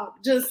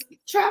about just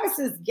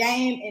Travis's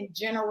game in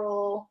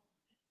general?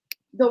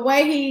 The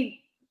way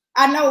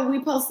I know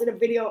we posted a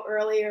video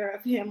earlier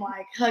of him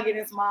like hugging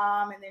his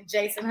mom and then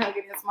Jason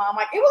hugging his mom.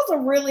 Like it was a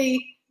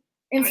really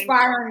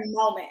inspiring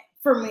moment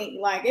for me.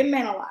 Like it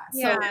meant a lot.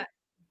 Yeah. So,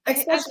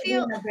 especially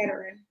being a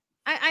veteran.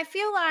 I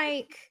feel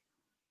like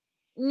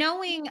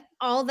knowing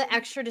all the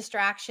extra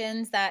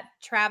distractions that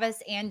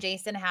Travis and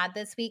Jason had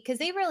this week, because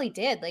they really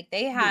did. Like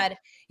they had,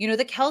 you know,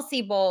 the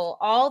Kelce Bowl,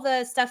 all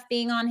the stuff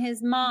being on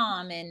his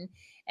mom and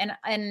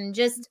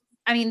just,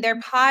 I mean, their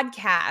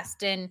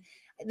podcast, and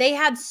they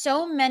had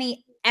so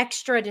many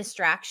extra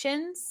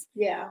distractions.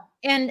 Yeah.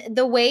 And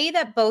the way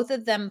that both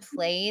of them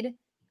played,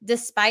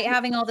 despite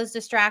having all those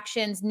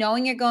distractions,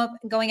 knowing you're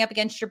going up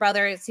against your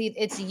brother,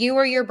 it's you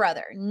or your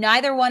brother.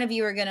 Neither one of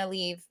you are going to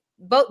leave.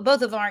 Both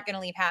of them aren't going to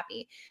leave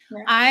happy.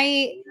 Yeah.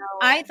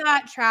 I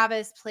thought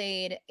Travis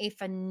played a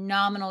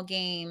phenomenal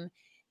game.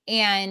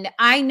 And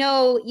I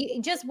know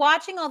just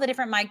watching all the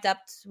different mic'd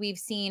ups we've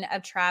seen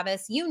of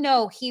Travis, you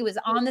know, he was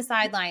on the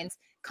sidelines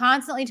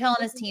constantly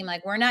telling his team,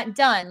 like, we're not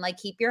done. Like,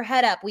 keep your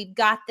head up. We've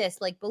got this,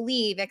 like,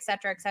 believe, et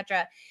cetera, et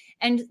cetera.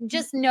 And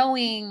just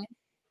knowing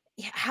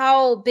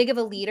how big of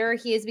a leader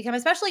he has become,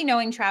 especially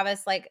knowing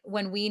Travis, like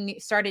when we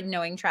started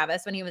knowing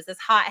Travis, when he was this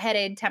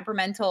hot-headed,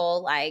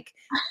 temperamental, like,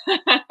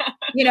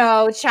 you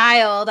know,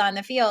 child on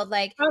the field,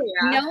 like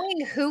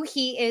knowing who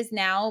he is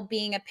now,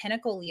 being a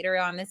pinnacle leader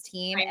on this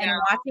team and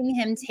watching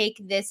him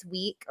take this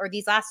week or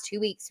these last 2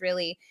 weeks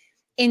really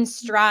in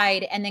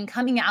stride and then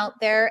coming out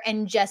there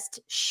and just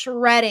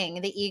shredding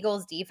the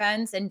Eagles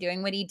defense and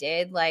doing what he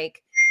did.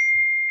 Like,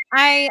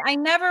 I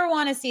never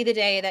want to see the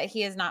day that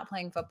he is not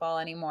playing football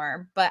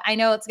anymore, but I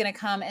know it's going to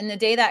come. And the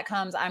day that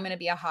comes, I'm going to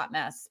be a hot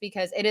mess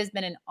because it has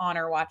been an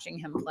honor watching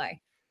him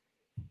play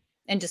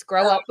and just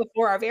grow up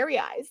before our very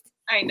eyes.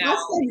 I know.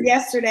 I said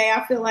yesterday,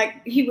 I feel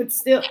like he would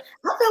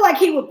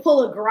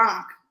pull a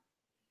Gronk.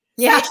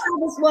 Yeah. So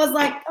Travis was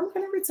like, I'm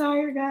going to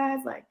retire,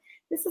 guys. Like,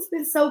 this has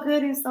been so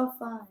good and so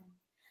fun.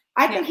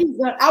 I think he's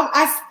going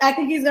I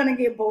think he's going to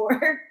get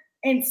bored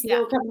and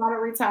still come out of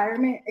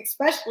retirement,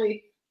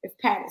 especially if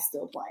Pat is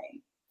still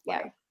playing.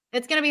 Yeah.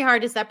 It's going to be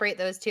hard to separate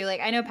those two. Like,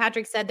 I know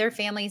Patrick said their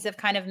families have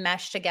kind of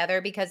meshed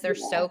together because they're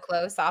so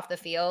close off the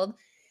field.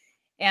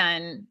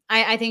 And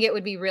I think it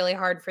would be really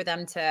hard for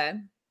them to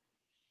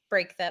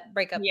break up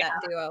that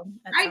duo.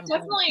 I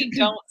definitely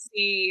don't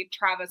see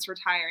Travis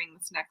retiring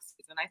this next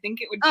season. I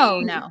think it would be.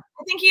 Oh, no.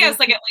 I think he has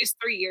like at least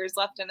 3 years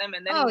left in him.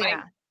 And then he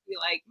might be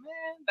like,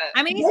 but.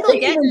 I mean, he's still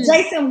getting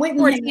Jason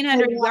Witten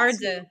 1,400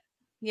 yards.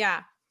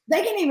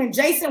 They can even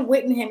Jason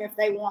Witten him if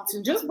they want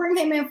to. Just bring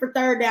him in for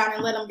third down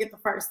and let him get the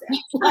first down.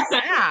 Like,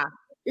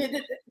 He's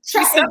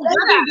so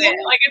good at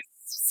it. Like,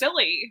 it's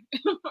silly.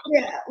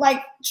 Yeah,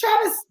 like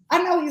Travis,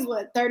 I know he's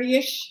what,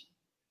 30-ish?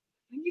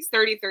 I think he's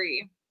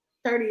 33.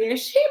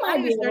 30-ish. He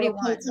might be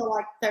 31 until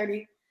like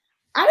 30.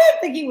 I didn't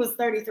think he was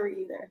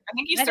 33 either. I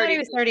think he's 30. I thought he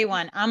was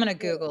 31. I'm going to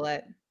Google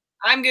it.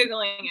 I'm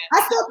Googling it.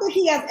 I still think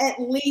he has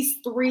at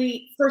least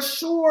 3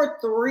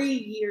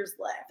 years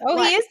left.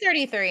 Oh, he is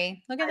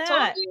 33. Look at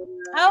that.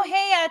 Oh,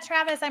 hey,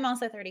 Travis, I'm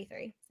also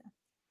 33. So.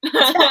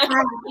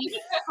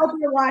 Hope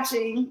you're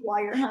watching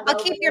while you're hungover.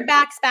 I'll keep your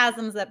back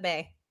spasms at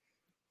bay.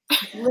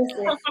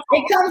 Listen,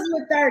 it comes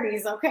with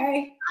 30s,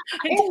 okay?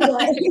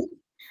 Anyway.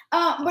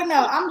 But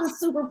no, I'm just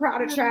super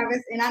proud of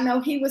Travis, and I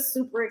know he was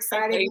super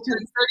excited. He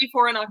turned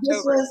 34 in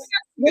October.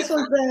 This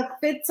was the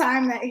 5th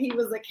time that he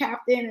was a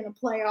captain in a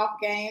playoff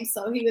game,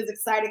 so he was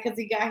excited because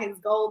he got his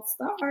gold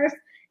stars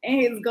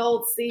and his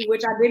gold C,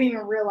 which I didn't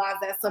even realize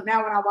that. So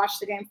now when I watch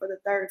the game for the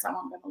 3rd time,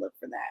 I'm going to look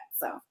for that.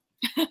 So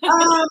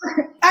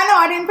I know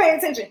I didn't pay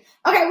attention.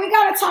 Okay, we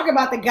got to talk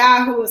about the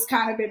guy who has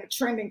kind of been a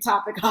trending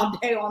topic all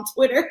day on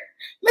Twitter,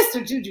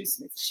 Mr. Juju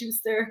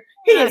Smith-Schuster.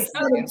 He is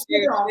setting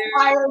Twitter on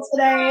fire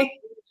today.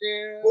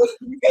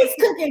 He's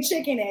cooking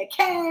chicken at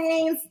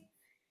Cane's.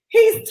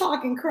 He's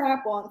talking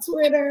crap on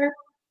Twitter.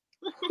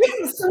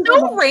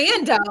 So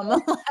random.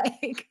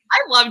 Like,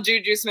 I love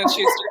Juju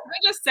Smith-Schuster. Can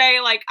I just say,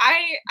 like,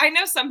 I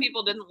know some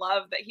people didn't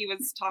love that he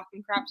was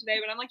talking crap today,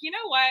 but I'm like, you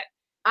know what?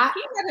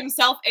 He had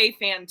himself a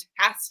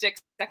fantastic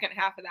second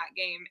half of that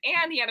game,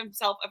 and he had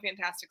himself a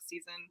fantastic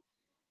season.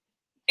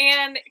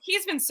 And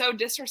he's been so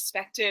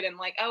disrespected and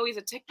like, oh, he's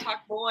a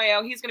TikTok boy.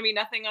 Oh, he's going to be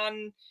nothing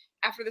on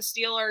after the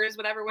Steelers,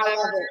 whatever.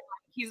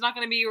 He's not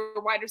going to be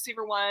your wide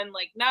receiver one.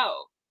 Like,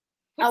 no.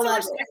 Put some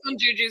respect on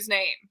Juju's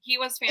name. He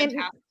was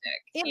fantastic.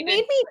 It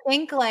made me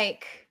think,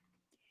 like,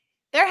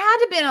 there had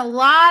to have been a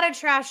lot of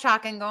trash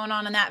talking going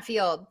on in that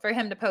field for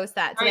him to post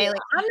that today.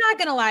 Like, I'm not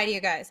going to lie to you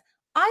guys.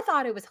 I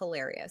thought it was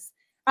hilarious.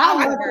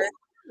 However,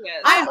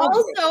 I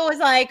also was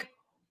like,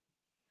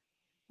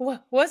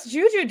 what's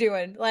Juju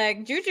doing?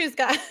 Like, Juju's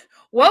got,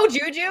 whoa,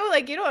 Juju,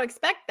 like, you don't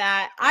expect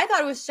that. I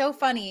thought it was so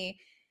funny,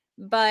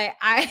 but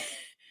I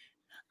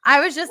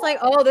was just like,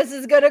 oh, this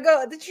is gonna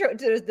go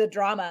the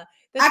drama.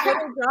 I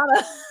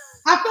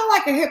feel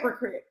like a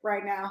hypocrite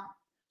right now.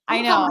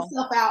 I know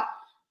myself out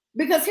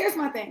because here's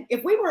my thing: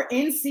 if we were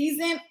in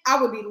season,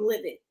 I would be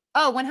livid.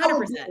 Oh,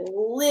 100%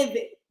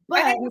 livid. But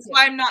I think that's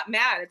why I'm not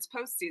mad. It's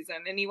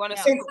postseason, and you want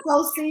to. It's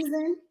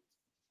postseason.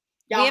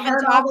 We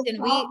haven't talked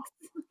in weeks.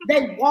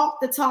 They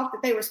walked the talk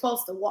that they were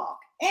supposed to walk,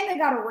 and they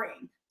got a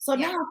ring. So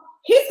now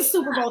he's a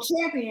Super Bowl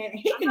champion.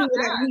 He can do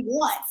whatever he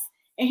wants,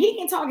 and he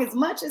can talk as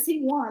much as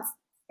he wants.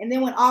 And then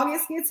when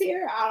August gets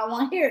here, I don't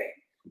want to hear it.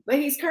 But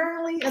he's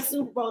currently a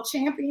Super Bowl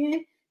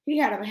champion. He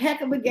had a heck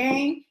of a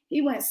game.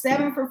 He went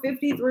 7 for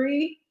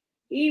 53.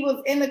 He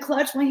was in the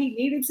clutch when he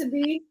needed to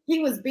be. He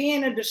was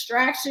being a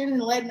distraction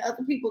and letting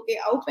other people get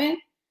open.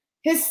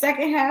 His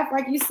second half,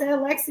 like you said,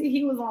 Lexi,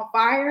 he was on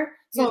fire.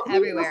 So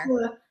everywhere.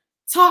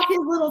 Talk his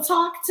little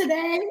talk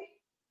today.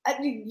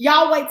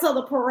 Y'all wait till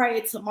the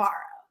parade tomorrow.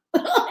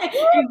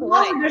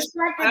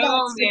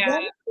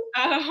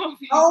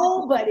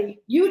 Oh,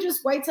 buddy, you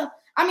just wait till.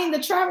 I mean,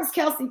 the Travis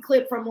Kelce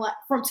clip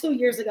from 2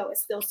 years ago is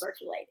still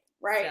circulating,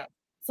 right? Yeah.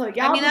 So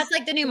y'all. I mean, that's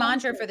like the new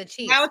mantra for the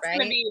Chiefs. Now it's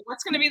gonna be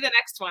what's gonna be the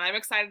next one. I'm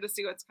excited to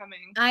see what's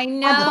coming. I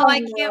know.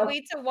 I can't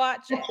wait to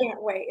watch it. I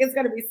can't wait. It's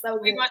gonna be so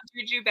good. We want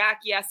Juju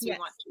back. Yes, we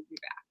want Juju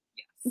back.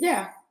 Yes.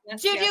 Yeah.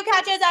 Yes, Juju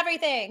catches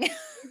everything.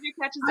 Juju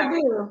catches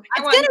everything.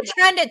 It's gonna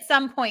trend at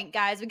some point,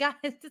 guys. We got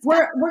it.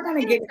 We're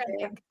gonna get it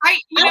there.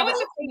 You know what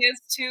the thing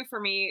is too for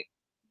me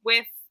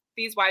with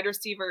these wide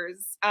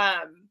receivers.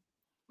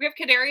 We have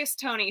Kadarius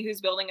Toney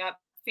who's building up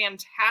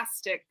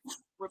fantastic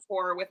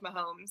rapport with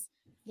Mahomes.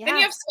 Yes. Then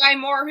you have Sky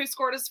Moore who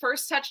scored his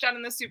first touchdown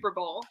in the Super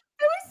Bowl.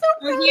 I was so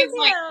proud of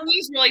him.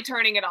 He's really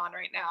turning it on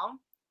right now.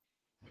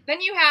 Then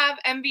you have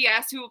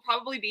MVS who will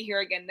probably be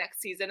here again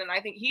next season, and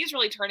I think he's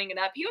really turning it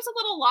up. He was a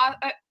little lost.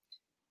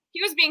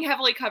 He was being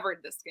heavily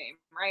covered this game,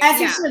 right? As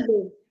he should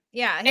be.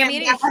 Yeah, I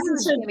mean, he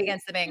should be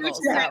against the Bengals.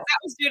 So. That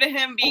was due to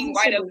him being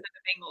wide open in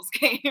the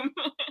Bengals game.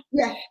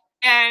 Yeah.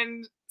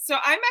 And so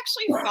I'm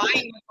actually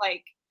fine with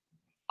like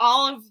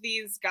all of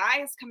these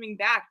guys coming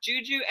back.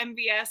 Juju,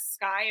 MVS,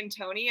 Sky, and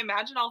Toney.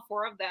 Imagine all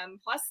 4 of them.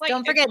 Plus, like,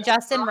 don't forget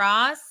Justin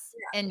Ross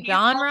and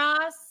John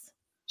Ross.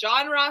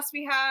 John Ross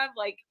we have.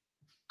 Like,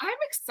 I'm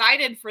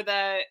excited for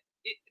the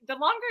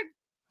longer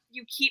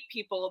you keep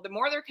people, the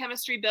more their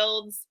chemistry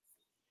builds.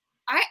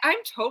 I'm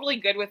totally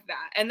good with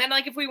that. And then,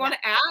 like, if we want to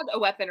add a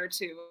weapon or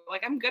two,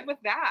 like, I'm good with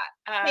that.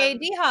 Hey,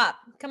 D-Hop,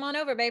 come on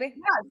over, baby.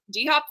 Yeah,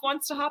 D-Hop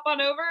wants to hop on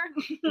over.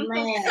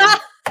 Man.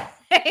 Hop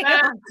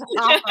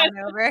on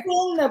over.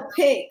 In the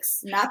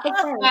picks, not the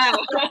first.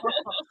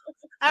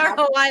 I don't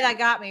know why that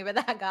got me, but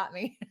that got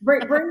me.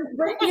 Bring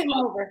him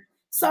over.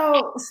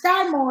 So,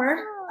 Sky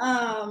Moore,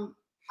 I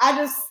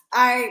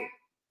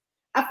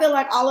feel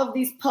like all of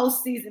these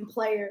postseason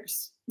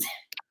players,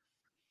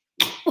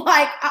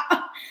 like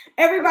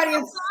everybody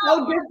is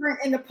so different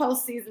in the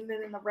postseason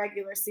than in the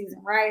regular season,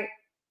 right?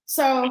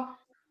 So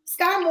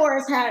Sky Moore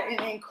has had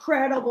an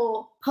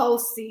incredible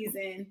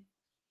postseason.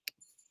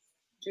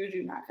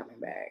 Juju not coming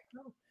back.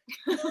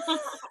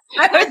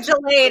 I was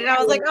delayed, and I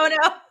was like, oh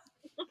no.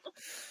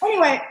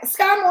 Anyway,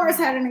 Sky Moore has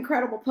had an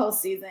incredible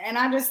postseason, and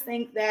I just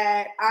think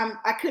that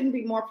I couldn't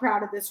be more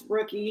proud of this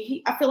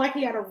rookie. I feel like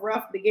he had a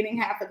rough beginning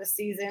half of the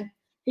season.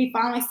 He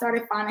finally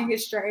started finding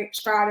his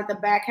stride at the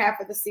back half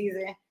of the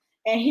season,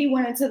 and he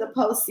went into the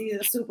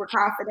postseason super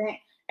confident.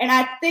 And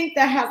I think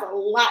that has a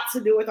lot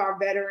to do with our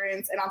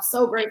veterans, and I'm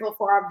so grateful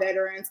for our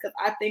veterans because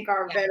I think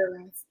our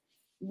veterans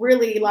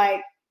really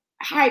like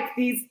hype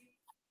these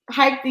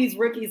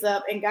rookies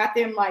up and got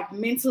them like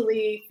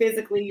mentally,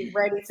 physically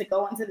ready to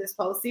go into this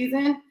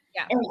postseason.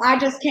 Yeah. And I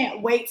just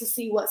can't wait to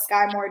see what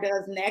Sky Moore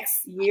does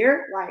next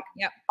year. Like,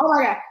 oh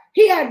my God,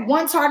 he had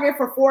 1 target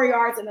for 4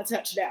 yards and a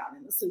touchdown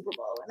in the Super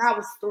Bowl, and I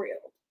was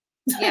thrilled.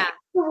 Yeah.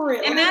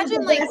 Thrilled.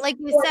 Imagine like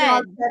you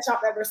said, that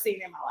I've ever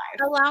seen in my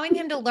life. Allowing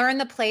him to learn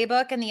the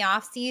playbook in the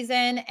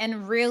offseason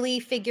and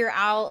really figure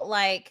out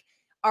like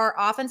our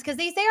offense, because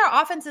they say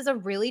our offense is a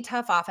really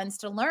tough offense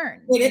to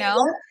learn, you know?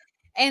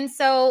 And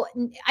so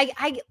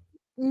I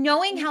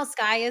knowing how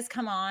Sky has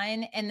come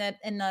on in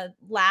the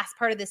last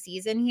part of the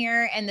season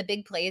here and the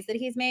big plays that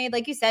he's made,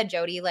 like you said,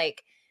 Jody,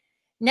 like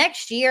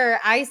next year,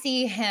 I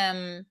see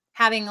him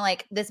having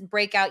like this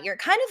breakout year,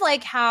 kind of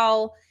like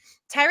how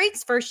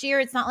Tyreek's first year,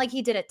 it's not like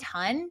he did a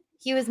ton.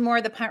 He was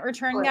more the punt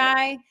return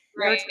guy,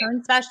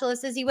 return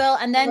specialist, as you will.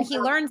 And then he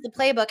learns the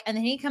playbook and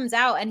then he comes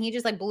out and he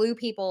just like blew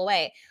people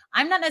away.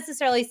 I'm not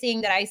necessarily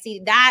seeing that I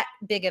see that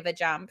big of a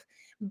jump,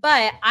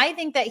 but I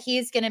think that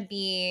he's going to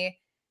be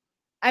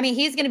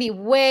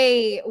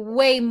way,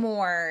 way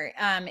more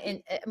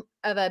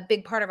of a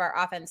big part of our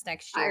offense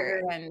next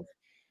year. And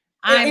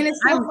it's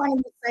so funny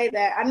to say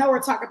that. I know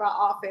we're talking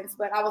about offense,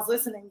 but I was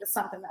listening to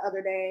something the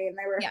other day and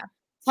they were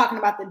talking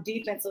about the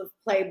defensive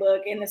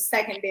playbook in the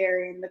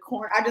secondary and the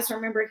corner. I just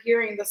remember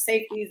hearing the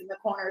safeties and the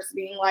corners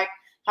being like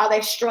how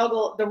they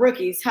struggle, the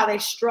rookies, how they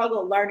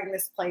struggle learning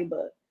this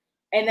playbook.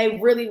 And they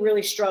really,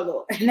 really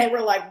struggled. And they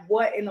were like,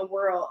 what in the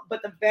world?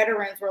 But the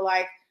veterans were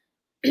like,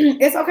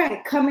 it's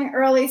okay. Come in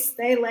early,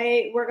 stay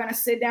late. We're going to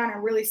sit down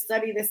and really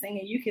study this thing.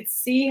 And you could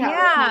see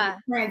how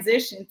they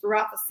transition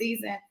throughout the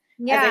season as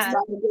they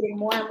started getting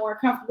more and more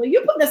comfortable. You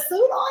put the suit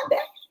on, Dad.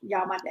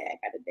 Y'all, my dad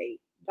got a date.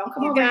 Don't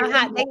come over here.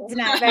 Hot date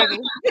tonight,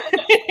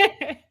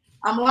 baby.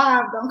 I'm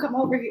live. Don't come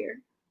over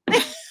here.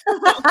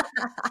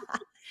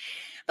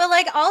 But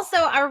like also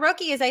our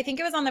rookies, I think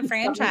it was on the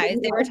franchise.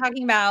 They were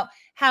talking about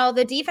how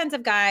the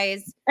defensive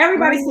guys.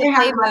 Everybody say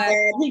hi to my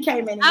dad. He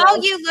came in. Oh,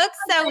 you look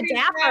so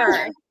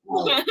dapper.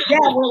 Yeah,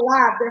 we're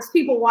live. There's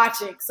people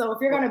watching. So if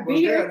you're going to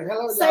be here,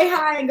 say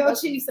hi and go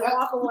Chiefs and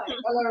walk away.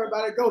 Hello,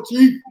 everybody. Go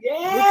Chiefs.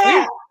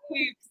 Yeah.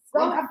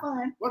 Go have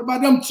fun. What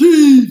about them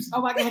Chiefs?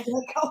 Oh my God,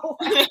 go.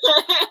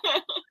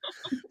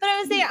 But I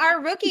was saying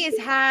our rookies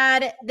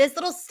had this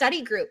little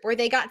study group where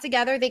they got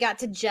together, they got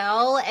to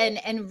gel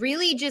and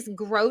really just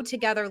grow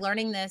together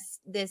learning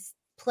this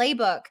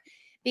playbook.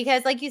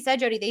 Because like you said,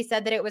 Jody, they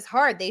said that it was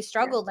hard. They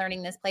struggled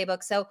learning this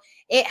playbook. So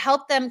it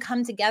helped them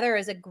come together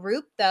as a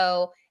group,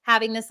 though,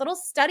 having this little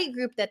study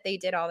group that they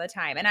did all the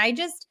time. And I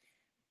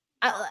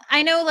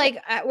know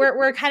like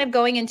we're kind of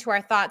going into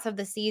our thoughts of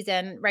the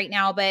season right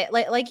now, but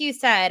like you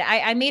said,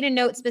 I made a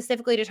note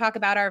specifically to talk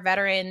about our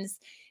veterans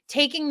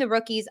taking the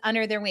rookies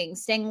under their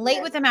wings, staying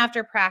late with them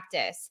after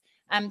practice,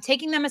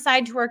 taking them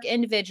aside to work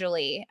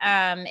individually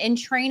in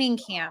training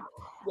camp.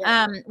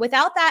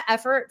 Without that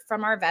effort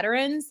from our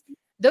veterans,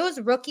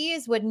 those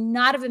rookies would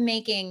not have been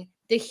making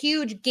the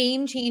huge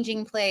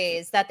game-changing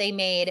plays that they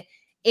made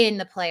in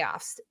the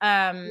playoffs.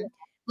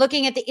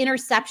 Looking at the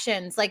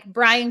interceptions like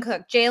Brian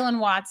Cook, Jalen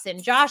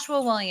Watson,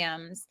 Joshua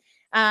Williams,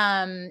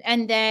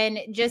 and then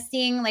just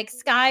seeing like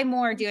Sky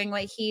Moore doing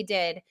what he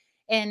did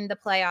in the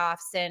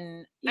playoffs.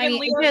 And I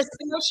mean, Leo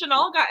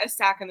Chenal got a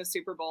sack in the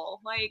Super Bowl.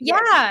 Like,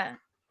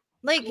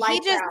 like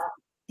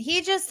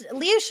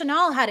Leo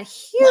Chenal had a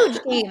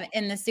huge game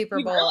in the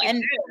Super Bowl, really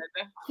and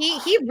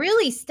he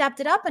really stepped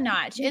it up a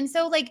notch. And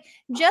so like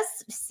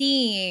just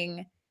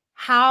seeing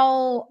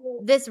how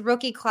this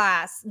rookie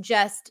class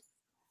just,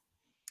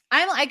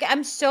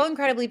 I'm so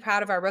incredibly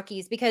proud of our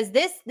rookies because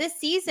this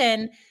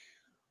season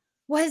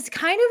was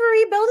kind of a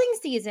rebuilding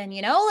season,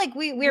 you know, like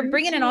we're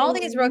bringing in all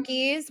these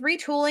rookies,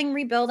 retooling,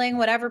 rebuilding,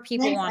 whatever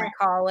people want to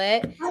call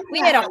it. We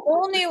had a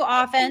whole new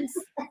offense,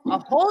 a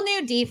whole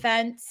new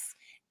defense,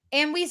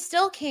 and we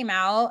still came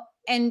out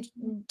and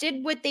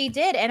did what they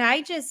did. And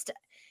I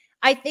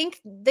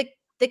think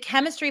the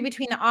chemistry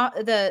between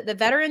the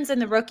veterans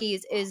and the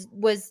rookies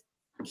was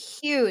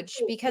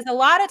huge because a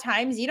lot of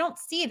times you don't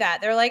see that.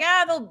 They're like,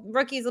 the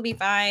rookies will be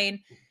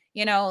fine,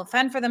 you know,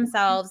 fend for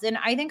themselves. And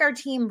I think our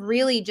team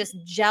really just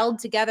gelled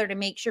together to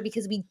make sure,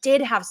 because we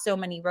did have so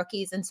many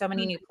rookies and so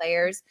many new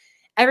players,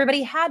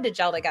 everybody had to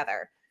gel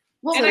together.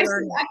 Well, I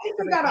think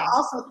we got to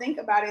also think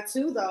about it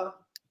too, though.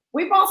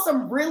 We brought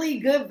some really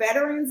good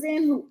veterans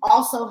in who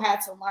also had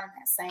to learn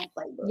that same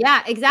playbook.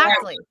 Yeah,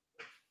 exactly.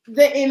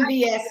 The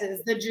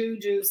MVSs, the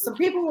Jujus, some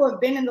people who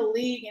have been in the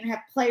league and have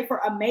played for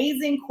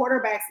amazing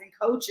quarterbacks and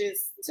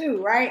coaches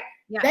too, right?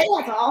 Yeah. They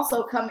have to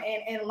also come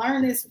in and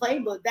learn this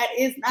playbook. That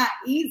is not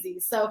easy.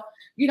 So,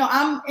 you know,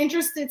 I'm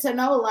interested to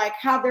know like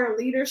how their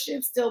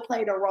leadership still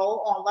played a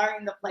role on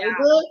learning the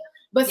playbook,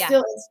 but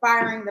still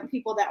inspiring the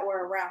people that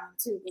were around them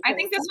too. I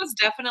think this was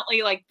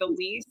definitely like the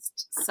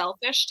least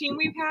selfish team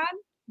we've had.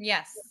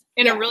 Yes.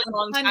 In a really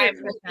long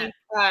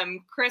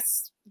time.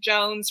 Chris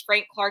Jones,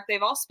 Frank Clark,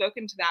 they've all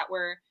spoken to that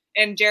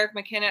and Jerick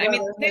McKinnon. I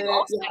mean, they've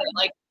all said it,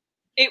 like,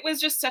 it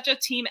was just such a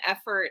team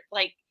effort.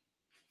 Like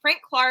Frank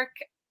Clark,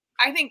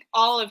 I think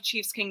all of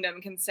Chiefs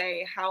Kingdom can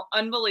say how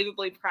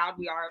unbelievably proud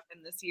we are of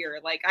him this year.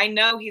 Like, I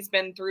know he's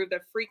been through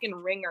the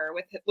freaking ringer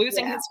with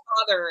losing his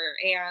father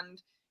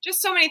and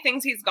just so many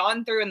things he's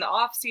gone through in the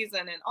off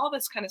season and all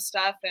this kind of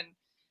stuff. And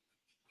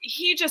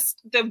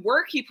the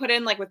work he put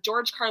in, like with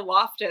George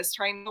Karlaftis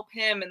trying to help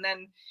him. And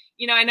then,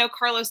 you know, I know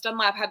Carlos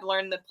Dunlap had to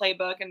learn the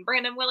playbook and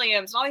Brandon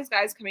Williams and all these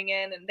guys coming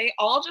in, and they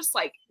all just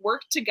like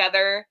worked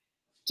together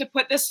to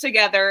put this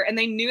together, and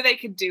they knew they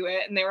could do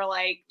it. And they were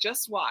like,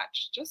 just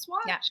watch.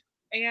 Yeah.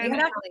 And,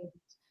 exactly.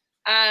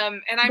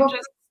 And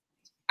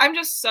I'm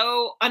just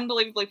so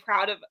unbelievably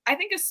proud of, I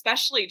think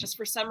especially just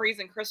for some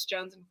reason, Chris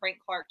Jones and Frank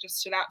Clark just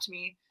stood out to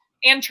me,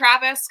 and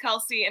Travis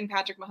Kelce and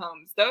Patrick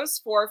Mahomes. Those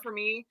four for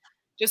me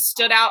just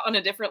stood out on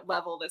a different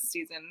level this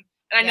season.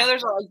 And I know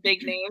there's all like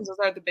big names. Those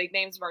are the big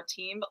names of our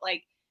team, but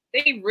like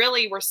they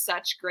really were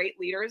such great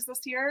leaders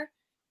this year.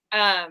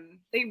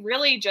 They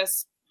really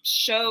just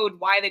showed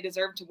why they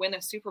deserved to win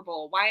a Super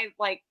Bowl. Why,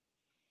 like,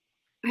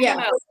 I don't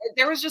know.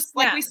 There was just,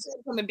 like we said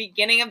from the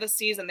beginning of the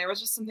season, there was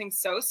just something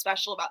so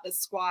special about this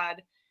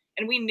squad,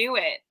 and we knew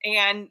it.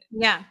 And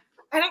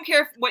I don't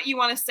care what you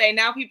want to say.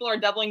 Now people are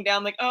doubling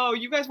down, like, oh,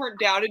 you guys weren't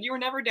doubted. You were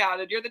never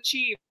doubted. You're the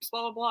Chiefs,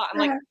 blah, blah, blah. I'm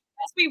like,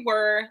 yes, we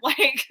were.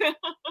 Like,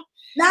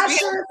 not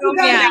sure if you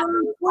guys are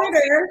on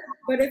Twitter,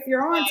 but if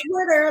you're on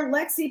Twitter,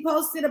 Lexi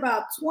posted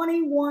about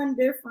 21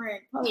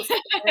 different posts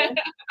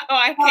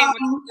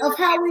of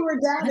how we were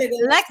doubted.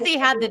 Lexi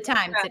had the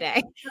time today.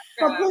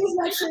 So please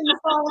make sure you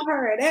follow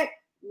her at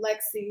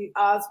Lexi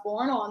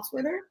Osborne on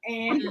Twitter,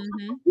 and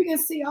you can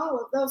see all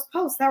of those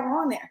posts that were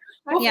on there.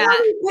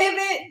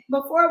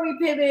 Before we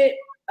pivot,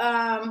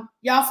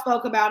 y'all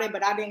spoke about it,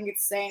 but I didn't get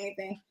to say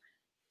anything.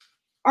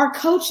 Our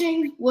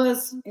coaching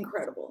was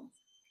incredible.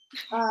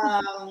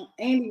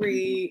 Andy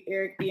Reid,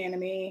 Eric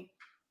Bieniemy,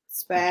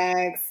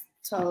 Spags,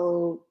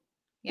 Toad,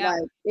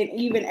 like, and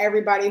even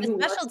everybody who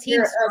works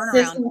their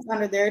assistants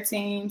under their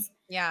teams.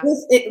 Yeah,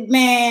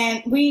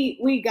 man,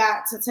 we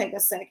got to take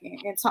a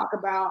second and talk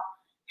about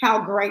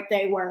how great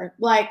they were.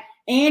 Like,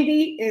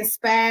 Andy and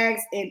Spags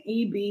and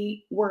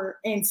EB were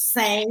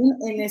insane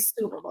in this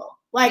Super Bowl,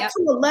 like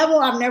to a level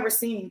I've never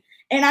seen.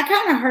 And I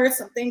kind of heard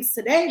some things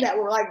today that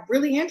were like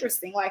really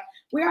interesting. Like,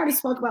 we already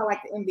spoke about like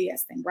the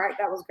MVS thing, right?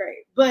 That was great.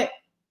 But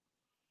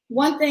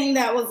one thing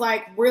that was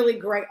like really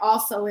great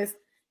also is,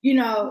 you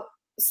know,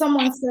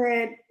 someone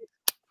said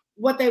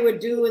what they would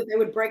do is they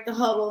would break the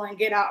huddle and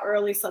get out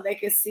early so they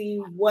could see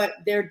what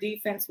their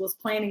defense was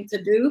planning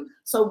to do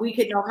so we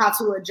could know how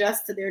to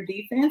adjust to their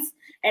defense.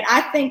 And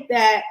I think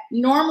that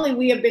normally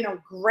we have been a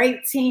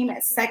great team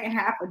at second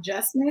half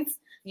adjustments.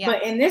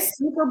 But in this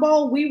Super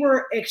Bowl, we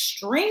were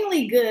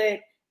extremely good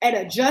at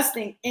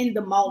adjusting in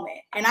the moment.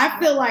 And I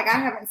feel like I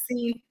haven't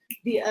seen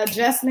the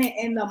adjustment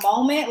in the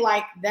moment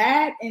like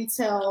that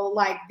until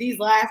like these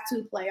last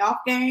two playoff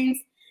games.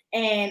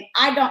 And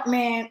I don't,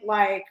 man,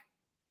 like,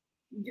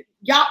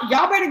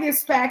 y'all better give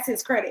Spags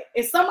his credit.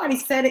 If somebody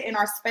said it in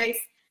our space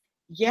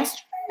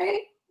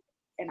yesterday,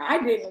 and I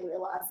didn't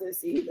realize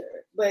this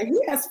either, but he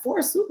has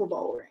 4 Super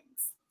Bowl rings.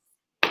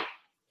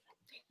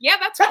 Yeah,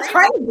 that's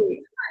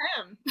crazy.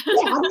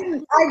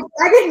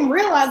 I didn't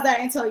realize that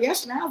until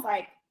yesterday. I was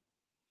like,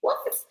 what?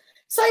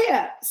 So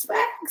yeah,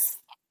 Spags.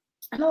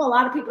 I know a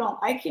lot of people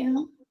don't like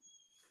him.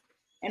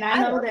 And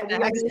I know that we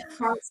got to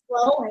start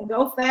slow and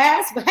go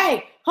fast. But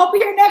hey, hope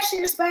you're here next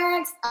year,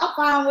 Spags. I'm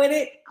fine with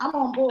it. I'm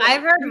on board.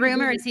 I've heard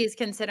rumors he's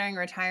considering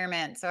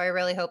retirement, so I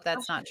really hope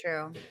that's not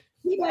true.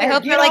 I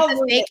hope they're like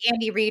the fake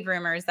Andy Reid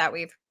rumors that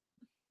we've.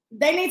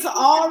 They need to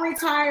all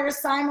retire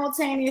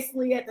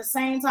simultaneously at the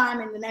same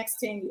time in the next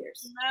 10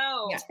 years.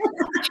 No.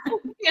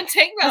 You can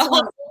take that all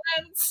at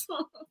once.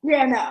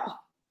 Yeah, no.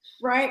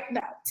 Right? No,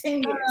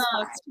 10 years.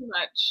 No, it's too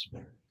much.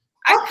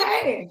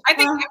 Okay. I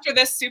think after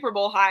this Super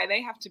Bowl high,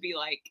 they have to be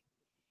like,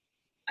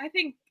 I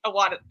think a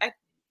lot of, I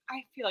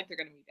feel like they're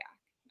going to be back.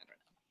 I don't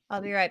know.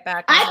 I'll be right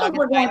back. I think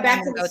we're going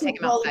back to the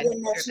Super Bowl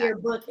again next year.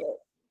 Book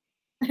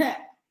it.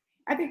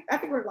 I think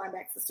we're going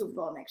back to the Super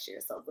Bowl next year,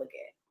 so book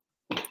it.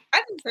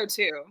 I think so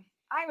too.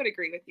 I would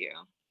agree with you.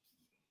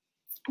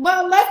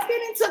 Well, let's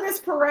get into this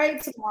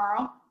parade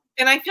tomorrow.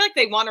 And I feel like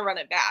they want to run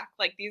it back.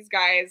 Like these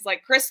guys,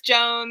 like Chris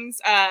Jones,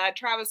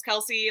 Travis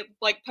Kelce,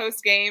 like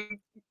post-game,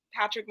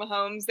 Patrick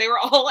Mahomes, they were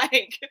all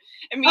like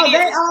immediately. Oh,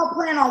 they all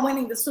plan on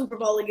winning the Super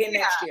Bowl again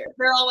next year.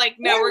 They're all like,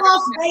 no, we're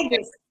Las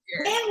Vegas.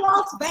 In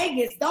Las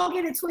Vegas. Don't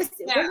get it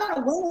twisted. Yeah. We're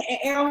gonna win it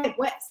at Arrowhead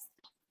West.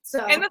 So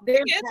and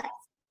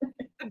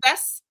the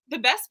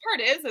best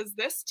part is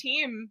this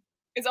team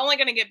is only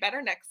going to get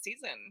better next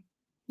season.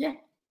 Yeah.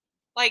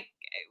 Like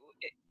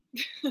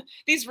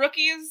these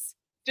rookies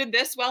did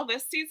this well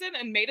this season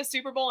and made a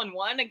Super Bowl and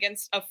won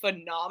against a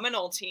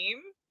phenomenal team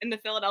in the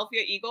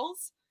Philadelphia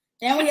Eagles.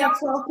 And we have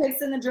 12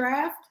 picks in the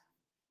draft.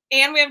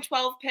 And we have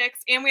 12 picks.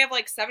 And we have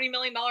like $70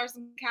 million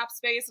in cap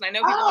space. And I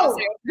know people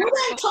we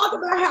didn't talk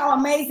about how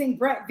amazing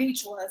Brett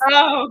Veach was.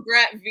 Oh,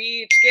 Brett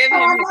Veach. Give him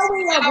I know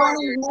we are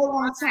running low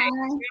on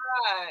time.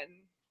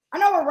 I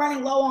know we're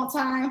running low on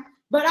time.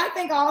 But I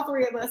think all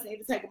three of us need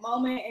to take a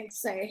moment and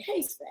say,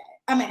 hey,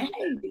 hey,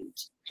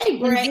 Veach. Hey,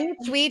 Brett.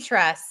 Veach, we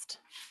trust.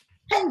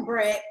 Hey,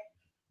 Brett.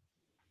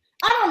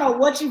 I don't know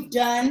what you've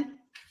done.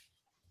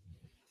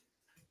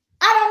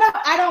 I don't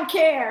know. I don't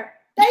care.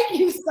 Thank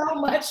you so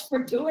much for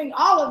doing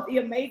all of the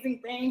amazing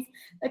things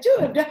that you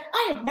have done.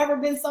 I have never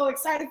been so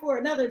excited for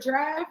another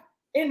draft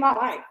in my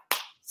life.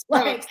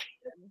 Like,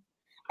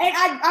 and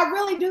I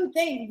really do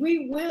think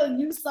we will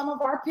use some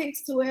of our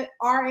picks to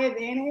our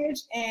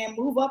advantage and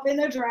move up in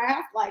the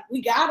draft. Like,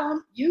 we got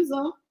them, use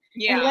them.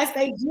 Yeah. Unless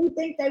they do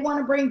think they want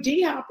to bring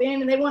D-Hop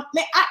in and they want,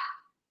 man, I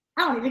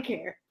don't even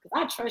care because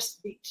I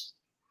trust Veach.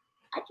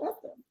 I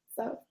trust them.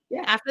 So,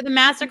 yeah. After the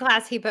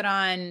masterclass he put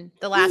on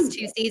the last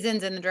 2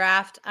 seasons in the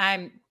draft,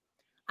 I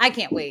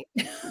can't wait.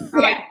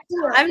 Yeah,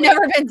 I've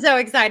never been so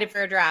excited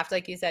for a draft,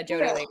 like you said,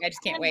 Jody. Like, I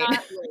just can't wait.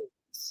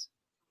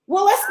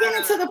 Well, let's get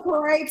into the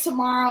parade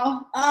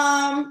tomorrow.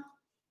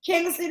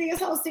 Kansas City is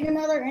hosting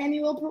another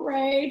annual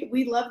parade.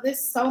 We love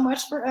this so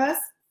much for us.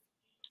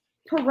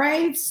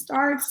 Parade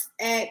starts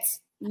at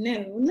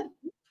noon.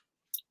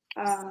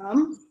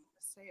 I'm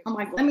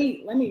like, let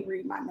me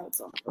read my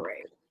notes on the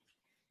parade.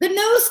 The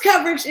news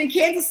coverage in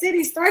Kansas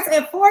City starts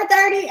at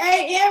 4:30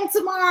 a.m.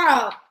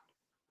 tomorrow.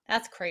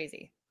 That's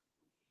crazy.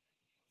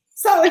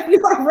 So if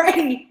you are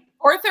ready.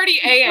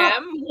 4:30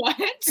 a.m. What?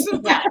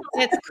 Yeah,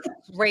 it's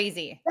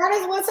crazy. That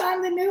is what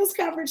time the news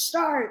coverage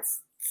starts.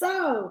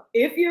 So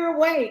if you're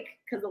awake,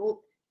 because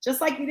just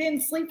like you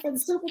didn't sleep for the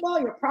Super Bowl,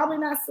 you're probably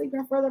not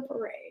sleeping for the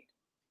parade.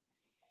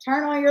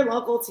 Turn on your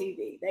local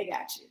TV. They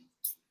got you.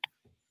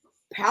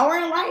 Power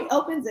and Light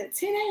opens at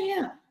 10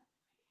 a.m.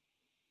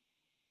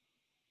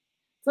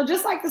 So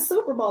just like the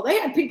Super Bowl, they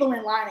had people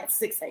in line at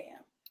 6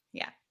 a.m.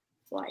 Yeah.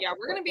 Like, yeah,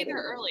 we're going to be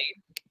there early.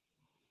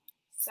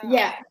 So.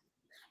 Yeah.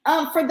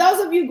 For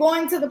those of you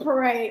going to the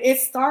parade, it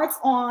starts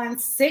on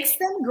 6th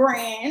and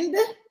Grand,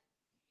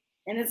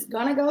 and it's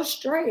going to go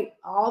straight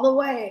all the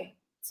way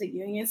to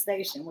Union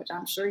Station, which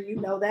I'm sure you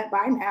know that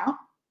by now.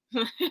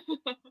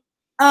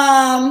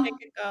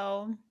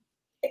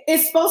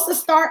 It's supposed to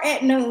start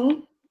at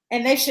noon,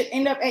 and they should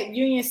end up at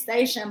Union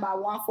Station by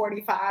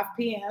 1:45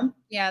 p.m.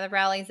 Yeah, the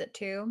rally's at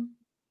 2.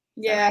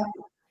 Yeah, right?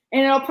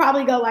 And it'll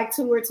probably go like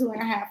 2 or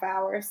 2.5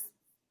 hours.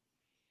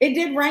 It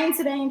did rain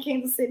today in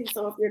Kansas City,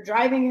 so if you're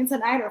driving in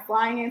tonight or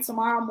flying in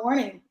tomorrow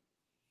morning,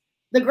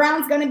 the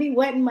ground's going to be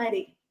wet and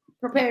muddy.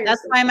 Prepare yourself.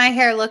 That's why my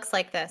hair looks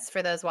like this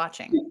for those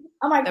watching.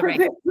 I'm like,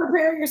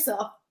 prepare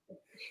yourself.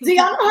 Do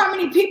y'all know how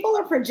many people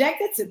are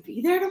projected to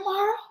be there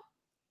tomorrow?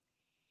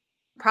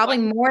 Probably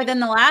more than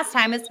the last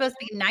time. It's supposed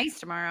to be nice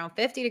tomorrow,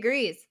 50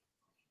 degrees.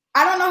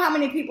 I don't know how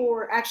many people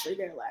were actually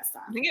there last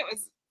time.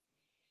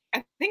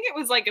 I think it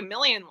was like a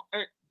million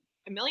or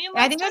a million.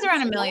 I think it was around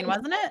 1 million,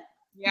 wasn't it?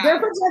 Yeah. They're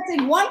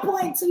projecting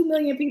 1.2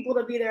 million people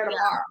to be there tomorrow.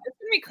 Yeah, it's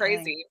gonna be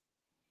crazy.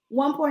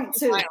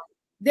 1.2.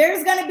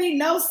 There's gonna be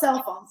no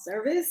cell phone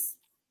service.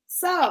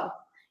 So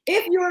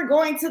if you're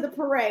going to the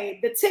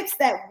parade, the tips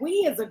that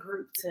we as a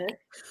group took: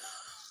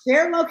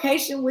 share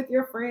location with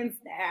your friends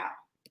now.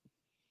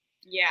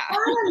 Yeah.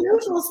 Find a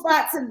neutral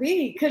spot to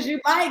be, because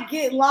you might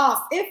get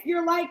lost. If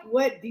you're like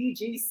what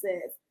DG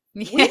says,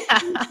 lit,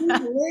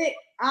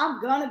 I'm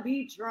gonna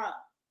be drunk.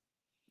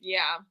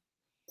 Yeah.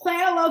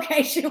 Plan a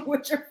location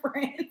with your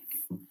friends.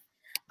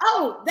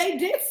 Oh, they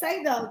did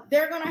say though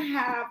they're gonna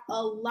have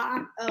a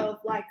lot of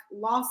like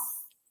lost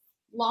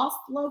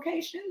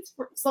locations.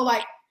 So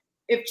like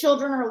if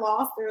children are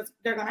lost,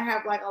 they're gonna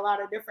have like a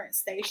lot of different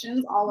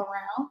stations all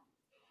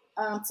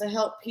around to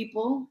help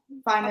people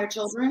find their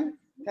children.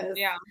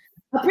 Yeah.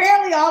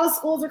 Apparently all the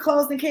schools are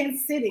closed in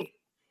Kansas City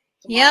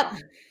tomorrow.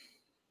 Yep.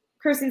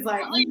 Chrissy's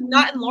like,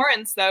 not in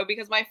Lawrence though,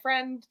 because my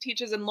friend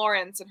teaches in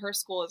Lawrence and her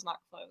school is not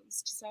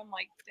closed. So I'm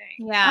like,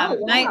 dang. Yeah, oh,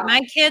 wow.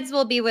 my kids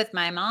will be with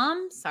my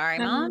mom. Sorry,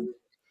 Mom.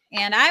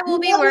 And I will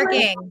be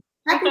working.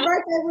 Happy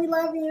birthday. We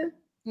love you.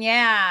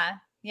 Yeah.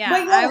 Yeah.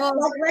 But yes,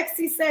 like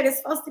Lexi said, it's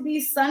supposed to be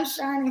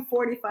sunshine and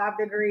 45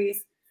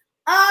 degrees.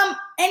 And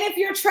if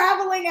you're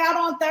traveling out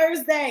on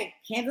Thursday,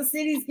 Kansas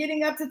City's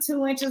getting up to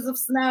 2 inches of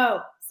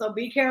snow. So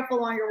be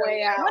careful on your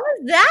way out. When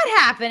is that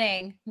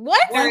happening?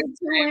 What? 1 to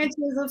 2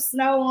 inches of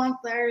snow on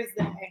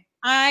Thursday.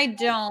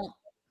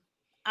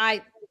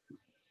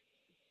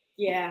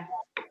 Yeah.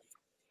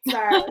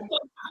 Sorry.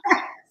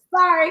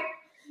 Sorry.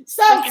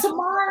 So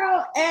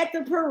tomorrow at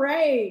the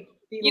parade.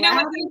 You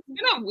know, it's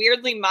been a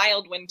weirdly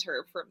mild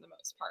winter for the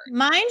most part.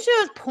 Mine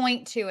shows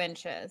 0.2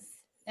 inches.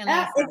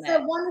 It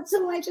said 1 to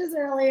 2 inches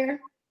earlier.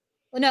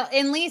 Well, no,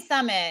 in Lee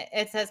Summit,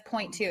 it says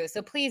 0.2.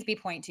 So please be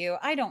 0.2.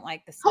 I don't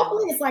like the snow.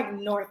 Hopefully it's like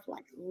north,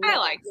 like I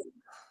like it.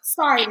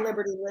 Sorry,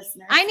 Liberty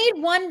listeners. I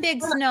need one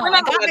big snow.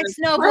 I got my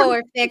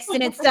snowblower fixed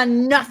and it's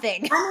done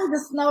nothing. I need the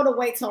snow to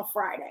wait till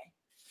Friday.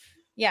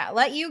 Yeah,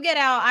 let you get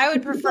out. I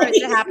would prefer it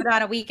to happen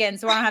on a weekend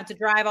so I don't have to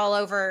drive all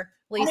over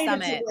Lee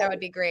Summit. That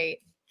would be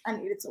great. I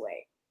need it to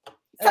wait.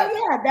 So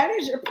yeah, that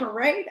is your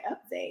parade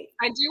update.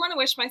 I do want to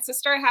wish my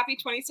sister a happy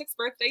 26th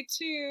birthday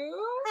too.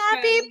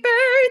 Happy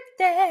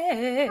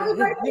birthday. Happy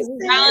birthday,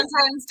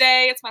 Valentine's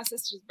Day. It's my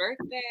sister's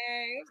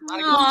birthday.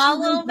 Oh,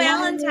 little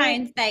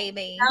Valentine's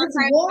baby. It's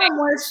warm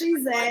where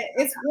she's at.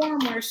 It's warm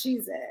where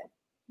she's at.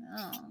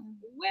 Oh.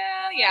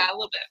 Well, yeah, a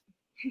little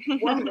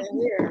bit. Warmer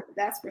than here,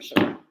 that's for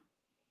sure.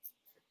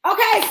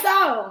 Okay,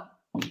 so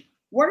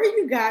what are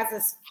you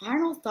guys'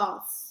 final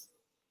thoughts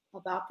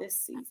about this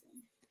season?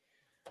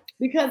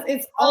 Because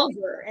it's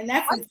over, and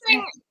that's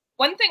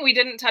one thing we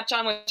didn't touch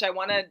on, which I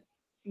want to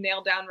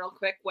nail down real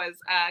quick, was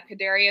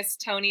Kadarius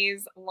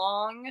Toney's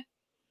long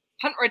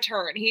punt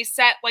return. He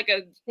set like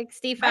a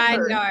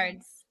 65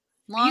 yards,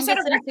 longest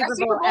in a Super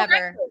Bowl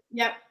ever.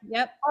 Yep.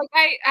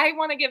 Like I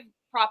want to give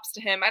props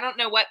to him. I don't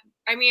know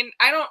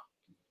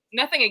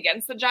nothing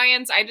against the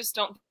Giants. I just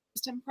don't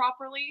trust him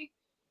properly.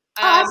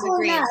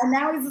 Absolutely not. And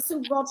now he's a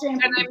Super Bowl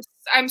champion. And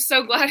I'm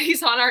so glad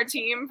he's on our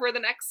team for the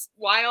next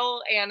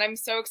while, and I'm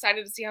so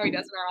excited to see how he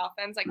does in our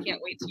offense. I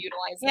can't wait to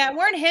utilize him. Yeah,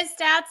 weren't his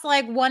stats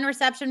like 1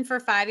 reception for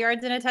 5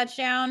 yards and a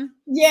touchdown?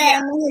 Yeah,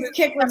 and then his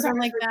kick return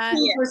like that.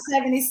 2 for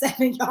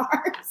 77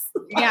 yards.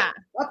 Yeah.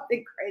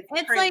 Something crazy.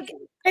 It's like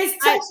his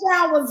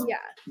touchdown was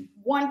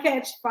 1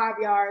 catch, 5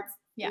 yards.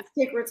 Yeah.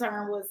 His kick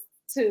return was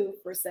 2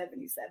 for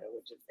 77,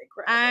 which is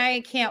incredible.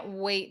 I can't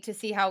wait to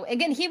see how,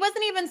 again, he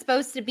wasn't even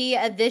supposed to be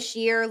a this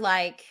year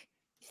like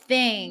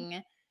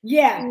thing.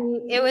 Yeah.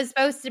 It was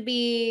supposed to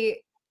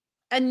be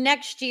a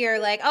next year,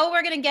 like, oh,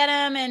 we're going to get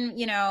him. And,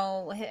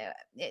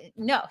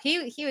 no,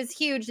 he was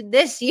huge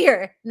this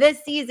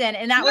season.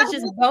 And that was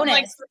just bonus.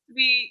 Like,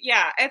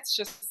 it's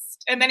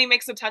just, and then he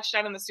makes a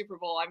touchdown in the Super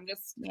Bowl. I'm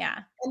just, And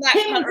that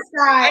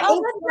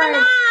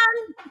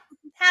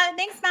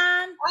thanks,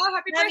 Mom. Oh,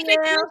 happy birthday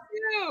to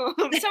you.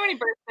 So many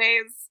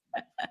birthdays.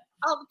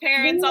 All the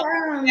parents, all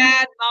the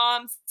dad,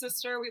 mom,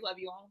 sister, we love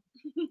you all.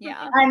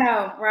 Yeah. I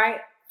know, right?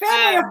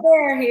 Family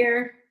affair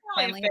here.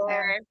 Family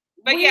affair.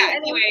 But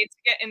anyway, to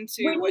get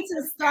into. We need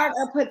to start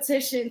a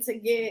petition to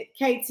get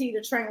KT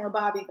to train with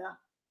Bobby,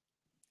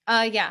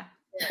 though. Yeah.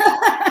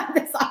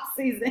 This off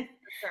season.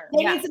 Sure.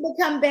 They need to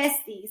become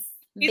besties.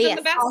 He's in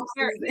the best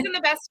pair. He's in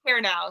the best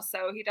pair now,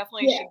 so he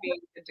definitely should be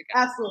good to go.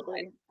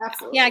 Absolutely.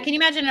 Yeah, can you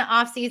imagine an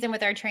off season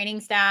with our training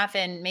staff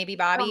and maybe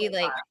Bobby? He'll be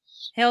fine.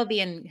 He'll be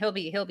in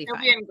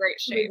great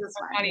shape.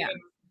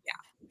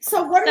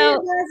 So what are your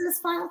guys'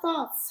 final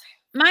thoughts?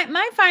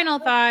 My final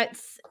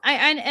thoughts,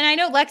 I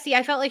know Lexi,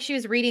 I felt like she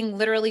was reading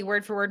literally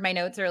word for word my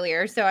notes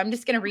earlier, so I'm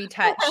just gonna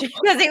retouch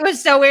because it was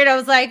so weird. I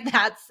was like,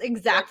 that's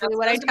exactly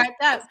what I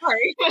typed up.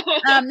 Sorry.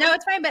 No,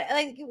 it's fine, but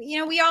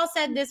we all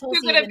said this whole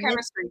season. Good at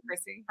chemistry,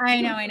 Chrissy. I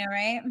know,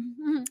 right?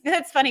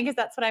 That's funny because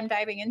that's what I'm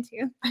diving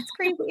into. It's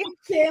crazy.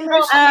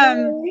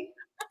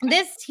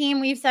 This team,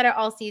 we've said it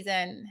all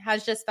season,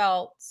 has just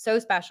felt so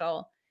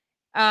special.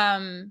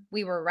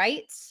 We were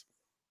right.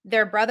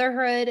 Their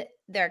brotherhood,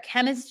 their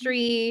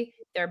chemistry,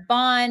 their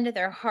bond,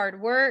 their hard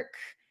work.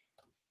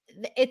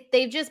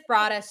 They've just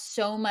brought us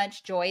so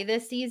much joy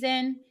this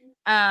season.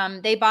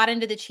 They bought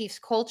into the Chiefs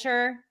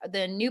culture,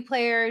 the new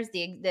players,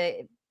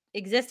 the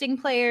existing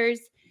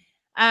players.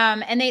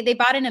 And they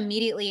bought in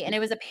immediately. And it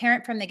was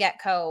apparent from the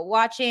get-go,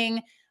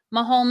 watching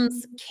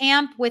Mahomes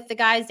camp with the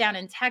guys down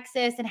in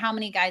Texas and how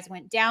many guys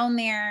went down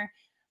there.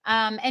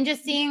 And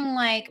just seeing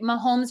like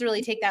Mahomes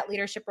really take that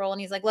leadership role. And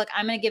he's like, look,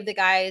 I'm going to give the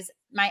guys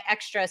my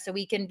extra so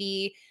we can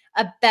be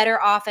a better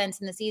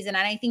offense in the season.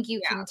 And I think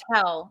you can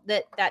tell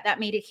that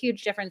made a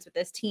huge difference with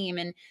this team.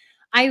 And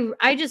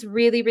I just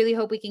really, really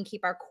hope we can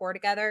keep our core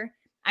together.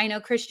 I know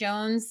Chris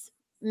Jones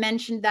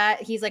mentioned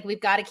that. He's like,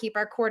 we've got to keep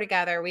our core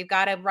together. We've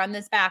got to run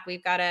this back.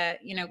 We've got to,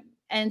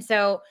 and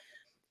so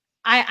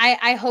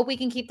I hope we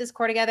can keep this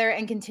core together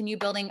and continue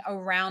building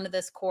around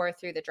this core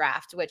through the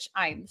draft, which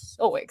I'm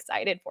so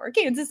excited for.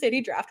 Kansas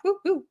City draft.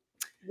 Woo-hoo.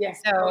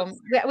 Yes. So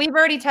we've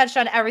already touched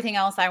on everything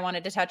else I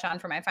wanted to touch on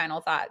for my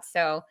final thoughts.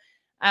 So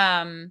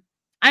I'm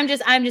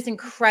just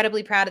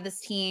incredibly proud of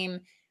this team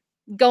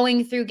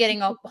going through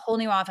getting a whole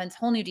new offense,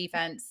 whole new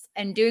defense,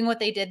 and doing what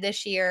they did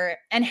this year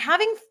and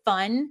having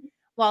fun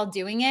while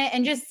doing it.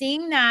 And just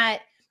seeing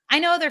that, I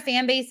know their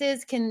fan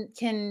bases can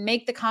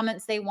make the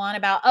comments they want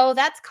about, oh,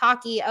 that's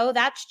cocky. Oh,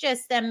 that's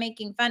just them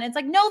making fun. It's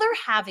like, no, they're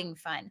having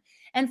fun.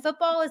 And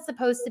football is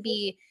supposed to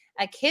be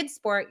a kid's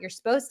sport. You're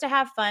supposed to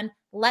have fun.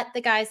 Let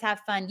the guys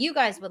have fun. You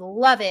guys would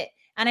love it.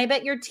 And I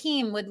bet your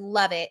team would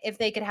love it if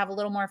they could have a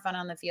little more fun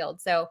on the field.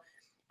 So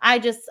I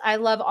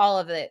love all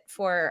of it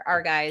for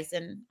our guys.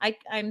 And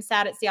I'm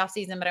sad it's the off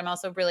season, but I'm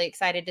also really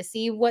excited to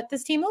see what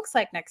this team looks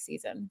like next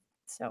season.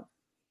 So.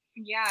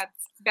 Yeah,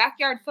 it's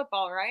backyard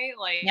football, right?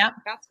 Like,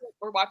 that's what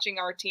we're watching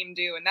our team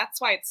do. And that's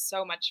why it's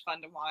so much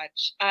fun to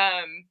watch.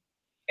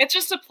 It's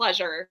just a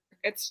pleasure.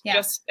 It's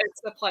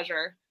a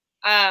pleasure.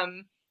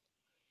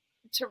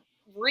 To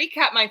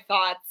recap my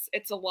thoughts,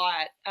 it's a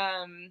lot.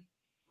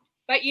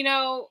 But,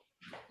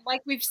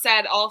 like we've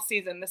said all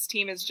season, this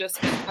team has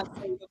just been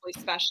unbelievably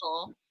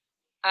special.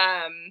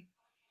 And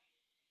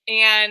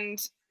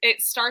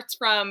it starts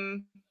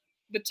from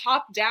the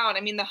top down.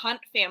 I mean, the Hunt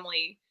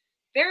family,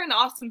 they're an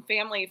awesome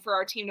family for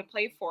our team to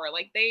play for.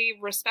 Like, they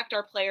respect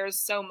our players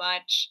so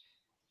much.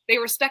 They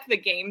respect the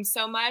game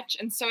so much.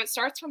 And so it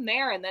starts from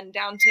there and then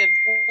down to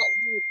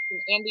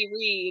Andy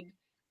Reid.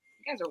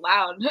 You guys are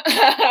loud.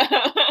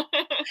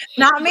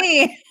 Not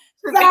me.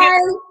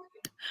 Sorry.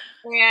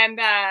 And,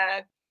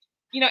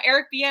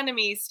 Eric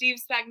Bieniemy, Steve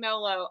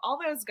Spagnuolo, all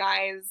those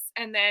guys.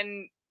 And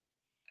then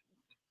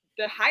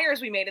the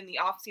hires we made in the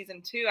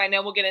offseason too. I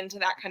know we'll get into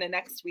that kind of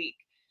next week.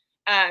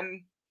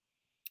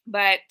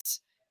 But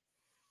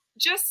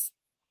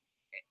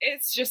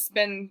it's just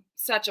been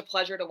such a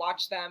pleasure to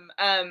watch them.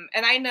 And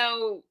I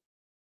know,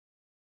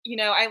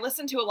 I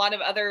listen to a lot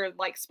of other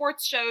like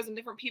sports shows and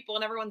different people,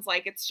 and everyone's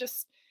like,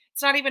 it's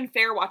not even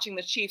fair watching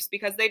the Chiefs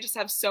because they just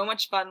have so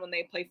much fun when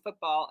they play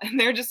football and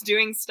they're just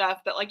doing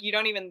stuff that like you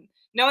don't even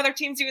know other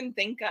teams even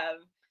think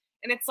of.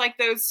 And it's like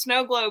those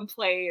snow globe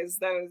plays,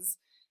 those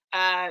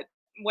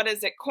what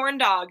is it, corn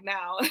dog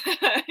now.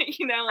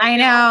 You know, I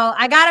know.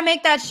 I got to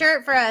make that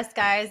shirt for us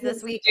guys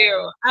this week.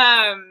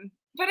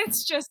 But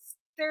it's just,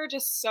 they're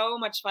just so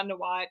much fun to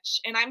watch.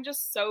 And I'm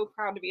just so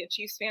proud to be a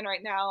Chiefs fan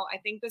right now. I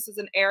think this is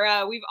an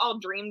era we've all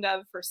dreamed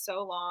of for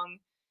so long.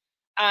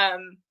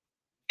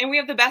 And we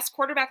have the best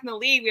quarterback in the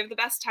league. We have the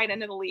best tight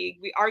end in the league.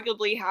 We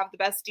arguably have the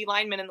best D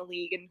lineman in the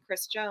league in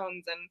Chris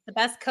Jones. And the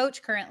best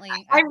coach currently.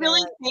 I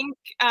really think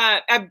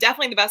I'm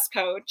definitely the best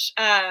coach.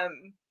 I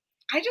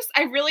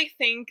really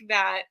think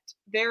that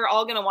they're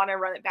all going to want to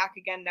run it back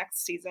again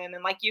next season.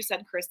 And like you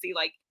said, Christy,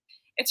 like,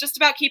 it's just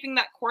about keeping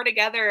that core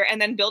together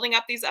and then building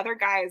up these other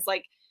guys.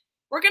 Like,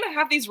 we're going to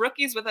have these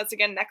rookies with us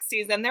again next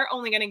season. They're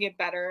only going to get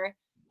better.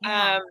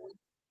 Yeah.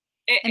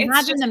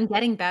 Imagine them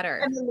getting better.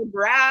 And then the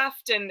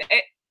draft, and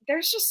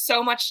there's just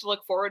so much to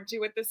look forward to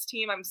with this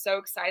team. I'm so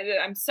excited.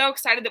 I'm so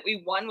excited that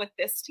we won with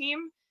this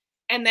team,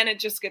 and then it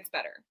just gets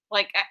better.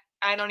 Like,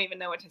 I don't even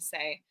know what to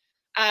say.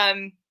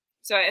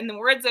 So in the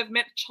words of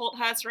Mitch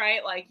Holthus,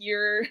 right, like,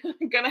 you're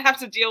going to have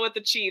to deal with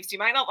the Chiefs. You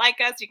might not like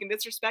us. You can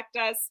disrespect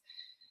us,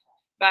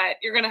 but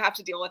you're going to have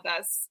to deal with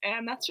us.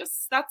 And that's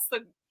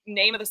the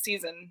name of the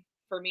season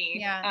for me.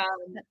 Yeah.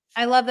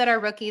 I love that our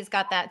rookies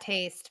got that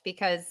taste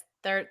because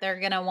they're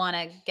going to want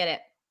to get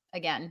it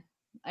again.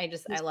 I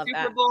love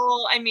that. Super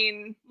Bowl. I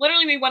mean,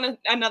 literally we won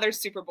another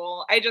Super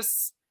Bowl.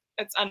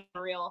 It's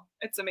unreal.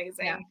 It's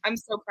amazing. Yeah. I'm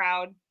so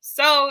proud.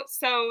 So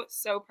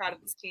proud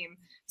of this team.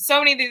 So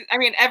many of these, I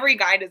mean, every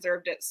guy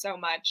deserved it so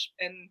much.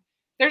 And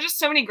there's just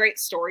so many great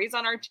stories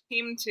on our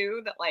team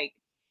too that, like,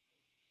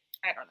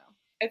 I don't know.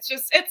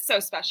 It's so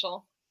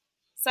special.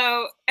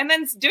 So, and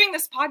then doing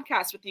this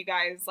podcast with you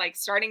guys, like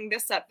starting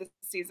this up this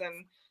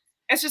season,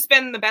 it's just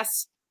been the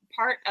best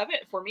part of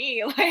it for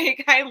me.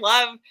 Like, I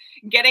love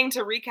getting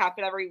to recap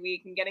it every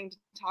week and getting to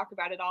talk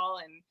about it all.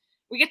 And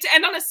we get to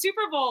end on a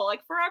Super Bowl,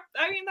 like,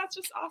 that's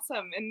just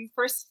awesome. And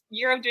first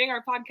year of doing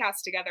our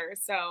podcast together.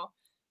 So,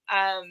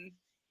 and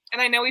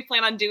I know we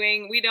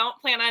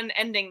don't plan on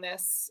ending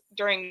this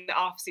during the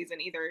off season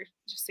either,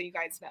 just so you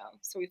guys know.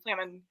 So we plan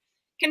on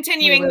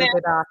continuing this.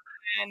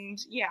 And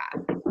yeah,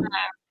 it's going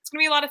to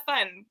be a lot of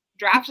fun.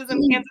 Draft is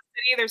in Kansas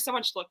City. There's so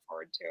much to look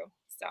forward to.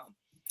 So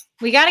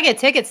we got to get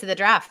tickets to the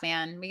draft,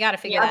 man. We got to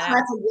figure that out. I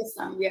tried to get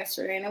some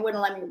yesterday and it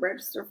wouldn't let me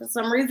register for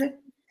some reason.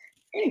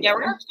 Anyway, yeah,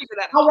 we're going to figure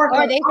that out.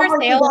 Are they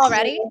for sale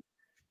already?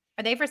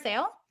 Are they for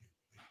sale?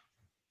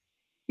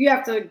 You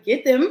have to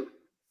get them.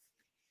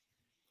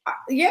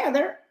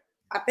 Yeah,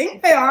 I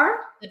think they are.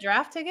 The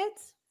draft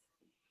tickets?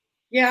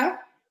 Yeah.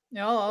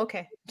 Oh,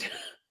 okay.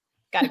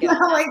 Got to get them.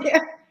 Like, yeah.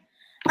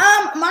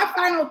 My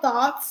final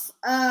thoughts.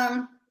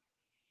 I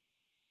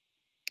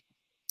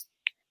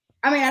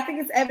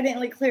think it's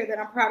evidently clear that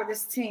I'm proud of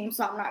this team,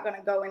 so I'm not going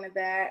to go into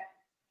that,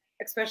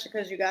 especially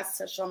because you guys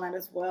touched on that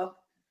as well.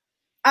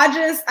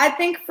 I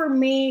think for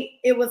me,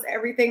 it was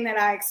everything that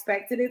I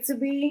expected it to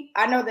be.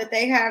 I know that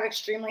they have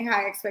extremely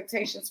high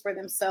expectations for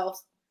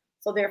themselves,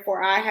 so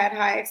therefore I had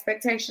high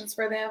expectations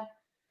for them.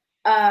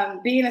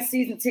 Being a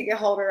season ticket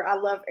holder, I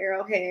love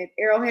Arrowhead.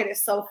 Arrowhead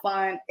is so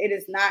fun. It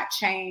has not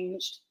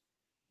changed.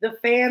 The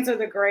fans are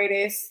the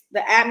greatest.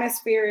 The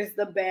atmosphere is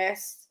the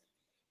best.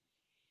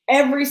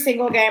 Every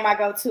single game I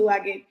go to, I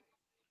get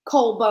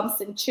cold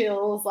bumps and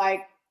chills.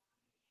 Like,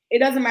 it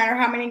doesn't matter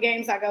how many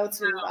games I go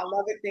to. I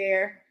love it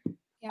there.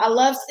 Yeah. I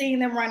love seeing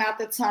them run out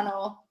the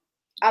tunnel.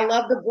 I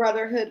love the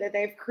brotherhood that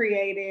they've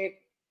created.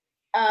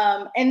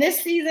 And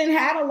this season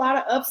had a lot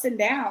of ups and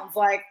downs.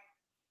 Like,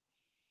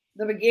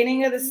 the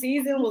beginning of the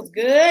season was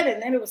good,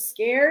 and then it was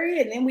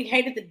scary, and then we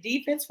hated the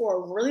defense for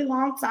a really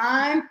long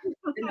time.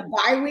 Then the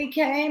bye week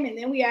came, and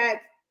then we had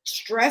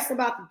stress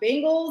about the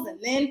Bengals. And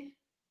then,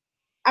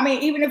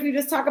 even if you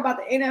just talk about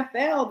the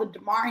NFL, the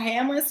DeMar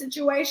Hamlin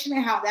situation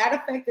and how that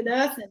affected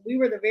us, and we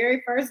were the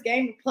very first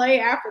game to play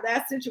after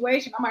that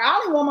situation. I'm like,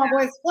 I don't want my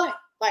boys to play.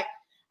 Like,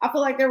 I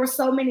feel like there were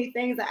so many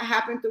things that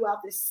happened throughout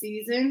this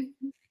season.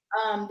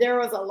 There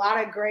was a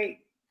lot of great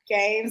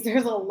games.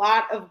 There's a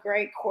lot of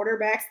great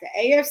quarterbacks. The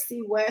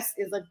AFC West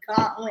is a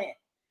gauntlet.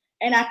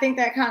 And I think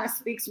that kind of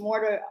speaks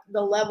more to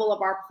the level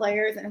of our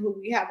players and who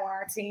we have on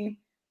our team.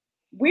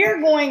 We're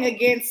going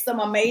against some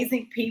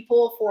amazing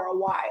people for a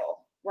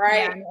while,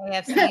 right?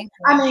 Yeah,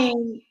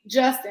 AFC.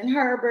 Justin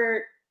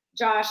Herbert,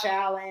 Josh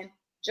Allen,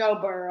 Joe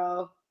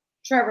Burrow,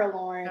 Trevor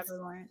Lawrence,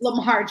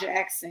 Lamar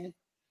Jackson.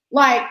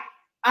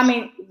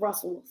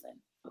 Russell Wilson.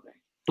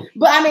 Okay.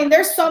 But,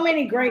 there's so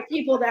many great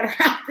people that are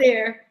out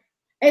there.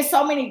 And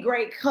so many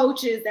great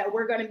coaches that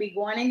we're going to be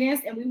going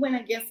against. And we went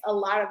against a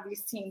lot of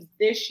these teams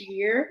this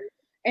year.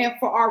 And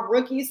for our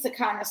rookies to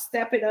kind of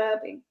step it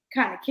up and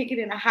kind of kick it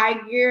in a high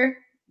gear,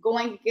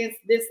 going against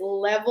this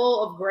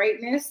level of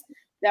greatness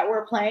that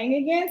we're playing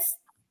against,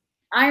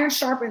 iron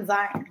sharpens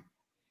iron.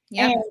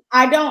 Yep. And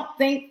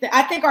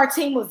I think our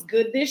team was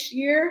good this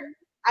year.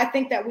 I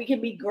think that we can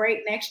be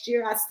great next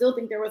year. I still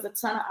think there was a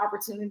ton of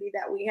opportunity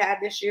that we had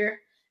this year.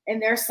 And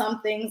there's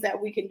some things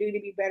that we can do to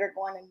be better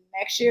going into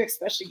next year,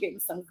 especially getting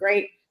some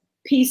great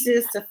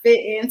pieces to fit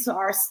into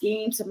our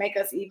scheme to make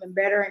us even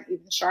better and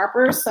even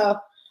sharper. So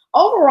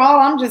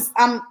overall,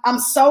 I'm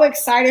so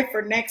excited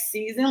for next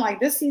season. Like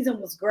this season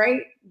was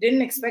great.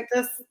 Didn't expect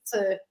us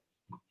to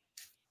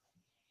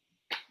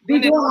be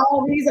doing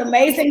all these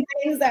amazing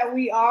things that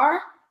we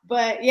are.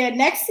 But yeah,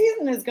 next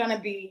season is gonna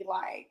be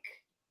like.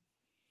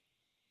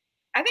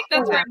 I think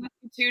that's where I'm with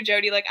you too,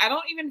 Jody. Like, I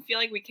don't even feel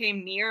like we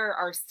came near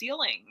our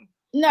ceiling.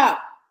 No.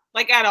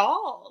 Like at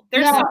all.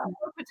 There's some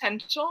more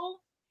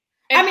potential.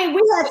 And I mean,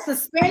 we had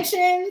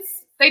suspensions.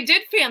 They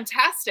did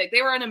fantastic.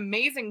 They were an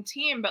amazing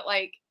team, but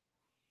like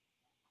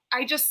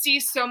I just see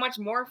so much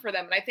more for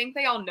them. And I think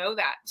they all know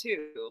that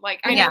too. Like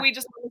I know we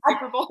just won the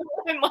Super Bowl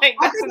and like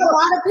I think a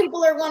lot of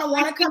people are gonna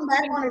want to come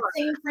back on a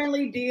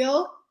team-friendly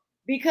deal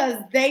because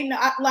they know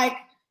like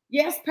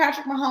yes,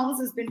 Patrick Mahomes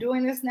has been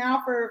doing this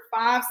now for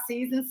 5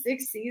 seasons,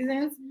 6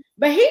 seasons,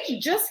 but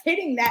he's just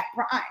hitting that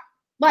prime.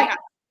 Like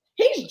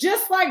he's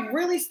just like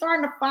really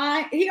starting to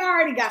find. He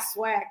already got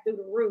swag through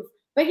the roof,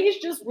 but he's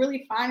just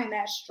really finding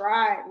that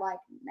stride like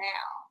now.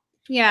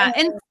 Yeah,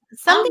 and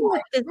something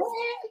with this.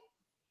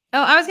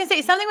 Oh, I was gonna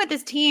say something with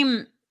this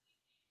team.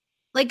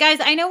 Like, guys,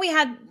 I know we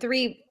had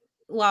 3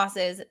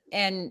 losses,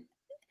 and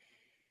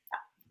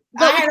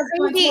I had a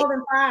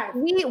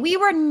we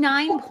were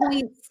 9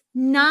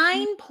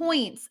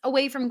 points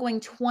away from going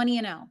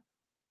 20-0.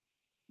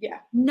 Yeah,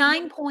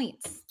 9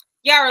 points.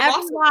 Yeah, our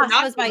every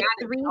loss was by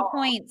 3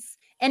 points,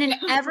 and in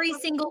every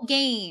single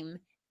game,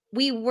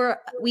 we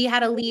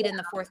had a lead in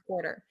the 4th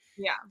quarter.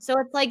 Yeah. So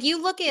it's like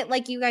you look at,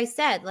 like you guys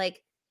said,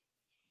 like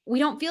we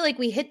don't feel like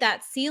we hit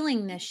that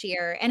ceiling this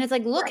year, and it's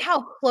like look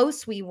how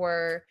close we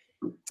were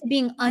to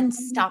being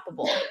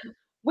unstoppable.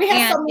 We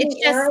had so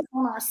many errors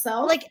on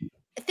ourselves. Like,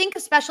 think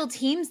of special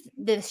teams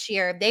this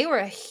year. They were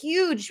a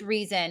huge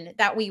reason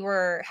that we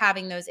were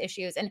having those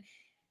issues, and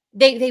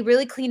they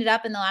really cleaned it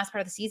up in the last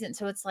part of the season.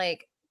 So it's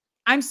like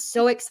I'm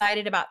so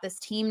excited about this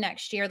team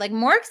next year, like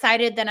more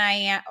excited than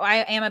I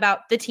am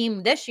about the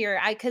team this year.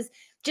 Because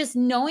just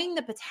knowing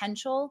the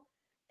potential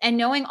and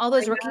knowing all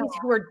those rookies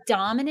who were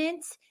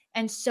dominant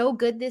and so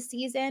good this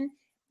season,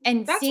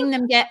 and seeing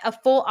them get a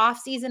full off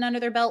season under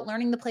their belt,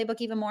 learning the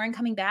playbook even more and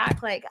coming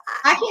back. Like,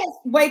 I can't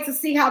wait to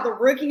see how the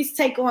rookies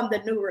take on the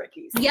new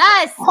rookies.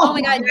 Yes. Oh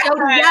my God.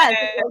 Jody,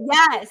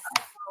 yes.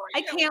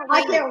 I can't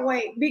wait. I can't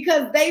wait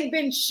because they've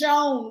been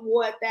shown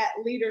what that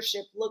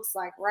leadership looks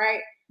like,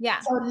 right? Yeah.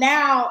 So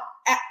now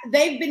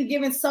they've been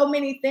given so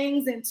many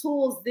things and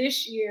tools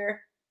this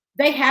year.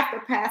 They have to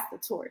pass the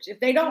torch. If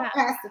they don't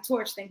pass the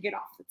torch, then get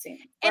off the team.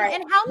 Right?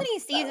 And how many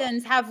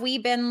seasons have we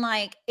been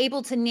like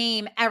able to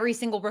name every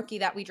single rookie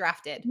that we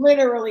drafted?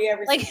 Literally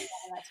every single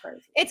one. That's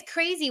crazy. It's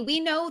crazy. We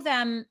know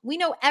them. We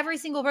know every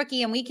single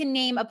rookie, and we can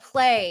name a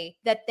play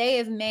that they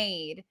have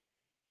made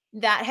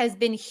that has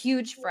been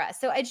huge for us.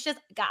 So it's just,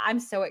 God, I'm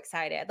so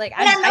excited. Like,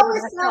 I know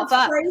it sounds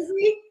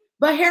crazy,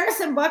 but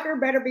Harrison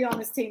Butker better be on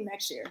this team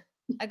next year.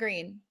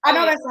 Agreed. I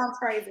know that sounds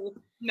crazy.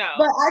 No.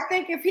 But I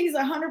think if he's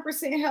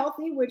 100%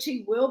 healthy, which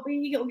he will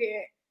be, he'll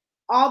get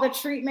all the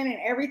treatment and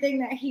everything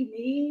that he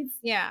needs.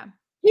 Yeah.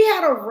 He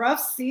had a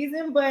rough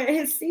season, but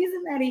his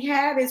season that he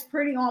had is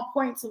pretty on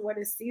point to what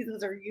his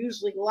seasons are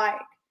usually like.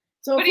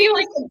 So but he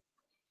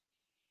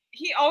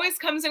always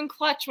comes in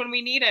clutch when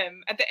we need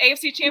him. At the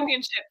AFC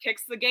Championship,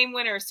 kicks the game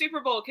winner.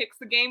 Super Bowl kicks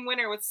the game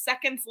winner with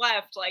seconds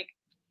left. Like,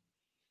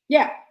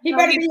 yeah, he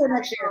better be here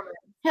next year.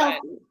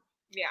 Healthy.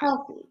 Yeah.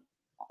 Healthy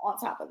on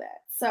top of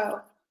that.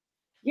 So,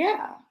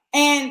 yeah.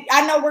 And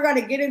I know we're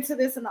going to get into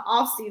this in the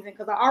off season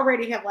because I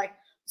already have like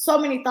so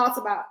many thoughts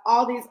about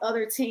all these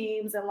other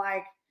teams. And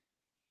like,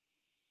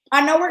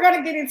 I know we're going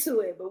to get into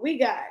it, but we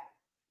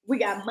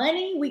got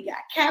money, we got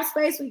cap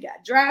space, we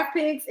got draft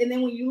picks. And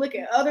then when you look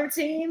at other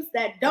teams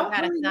that don't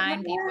really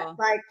have that,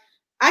 like,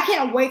 I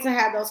can't wait to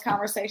have those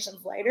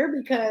conversations later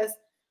because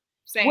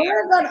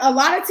a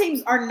lot of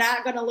teams are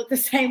not going to look the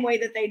same way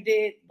that they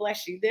did,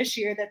 bless you, this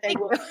year that they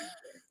will.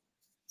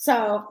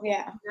 So,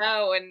 yeah.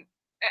 No, and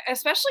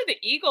especially the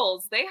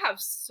Eagles, they have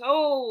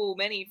so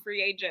many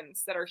free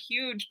agents that are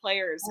huge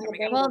players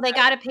coming in. Well, they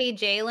got to pay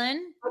Jalen.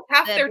 The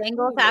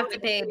Bengals have to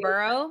pay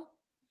Burrow.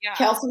 Yeah.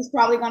 Kelsey's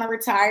probably going to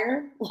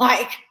retire.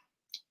 Like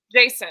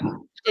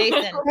Jason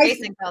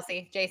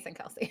Kelsey.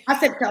 I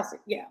said Kelsey.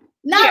 Yeah.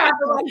 We're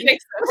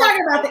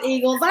talking about the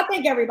Eagles. I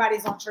think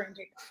everybody's on trend.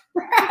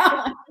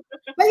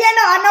 But yeah,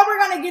 no, I know we're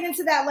going to get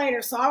into that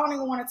later, so I don't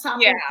even want to tap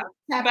into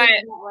that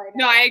right now.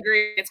 No, I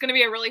agree. It's going to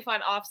be a really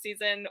fun off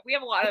season. We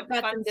have a lot of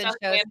fun stuff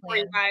planned for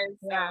you guys,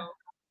 so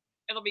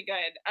it'll be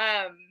good.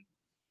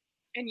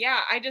 And yeah,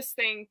 I just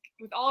think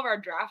with all of our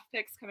draft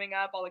picks coming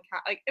up,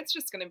 it's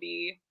just going to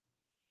be.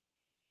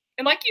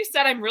 And like you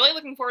said, I'm really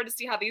looking forward to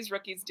see how these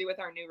rookies do with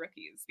our new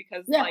rookies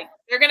because like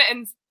they're going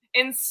to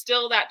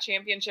instill that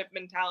championship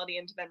mentality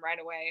into them right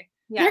away.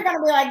 Yeah. They're going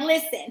to be like,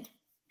 listen,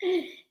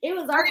 it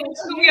was our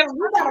first year and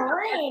we got a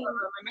ring.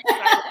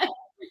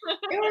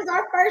 It was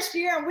our first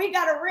year and we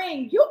got a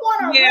ring. You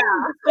want a ring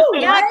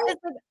too, right?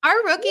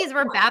 Our rookies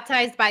were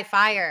baptized by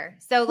fire.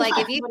 So like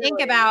if you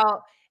think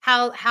about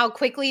how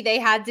quickly they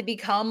had to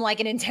become like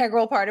an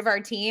integral part of our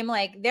team,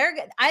 like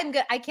I'm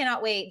good. I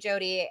cannot wait,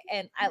 Jody.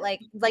 And I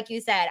like you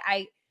said,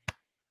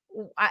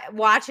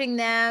 watching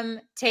them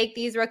take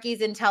these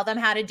rookies and tell them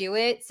how to do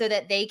it so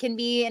that they can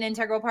be an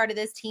integral part of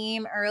this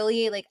team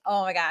early. Like,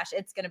 oh my gosh,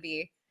 it's going to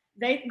be.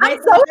 I'm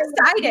so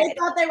excited. They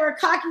thought they were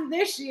cocky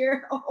this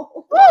year.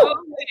 Oh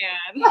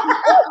man.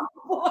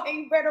 Boy,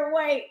 you better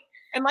wait.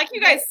 And like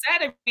you guys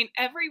said, I mean,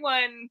 every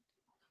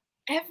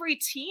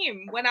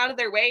team went out of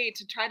their way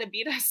to try to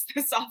beat us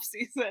this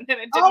offseason. And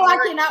it didn't work. I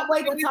cannot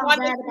wait to talk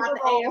bad about the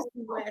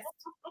AFC West.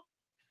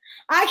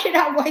 I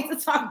cannot wait to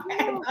talk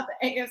bad about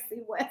the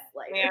AFC West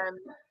later.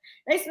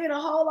 They spent a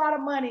whole lot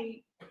of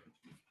money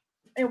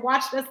and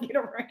watched us get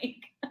a ring.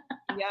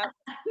 Yeah.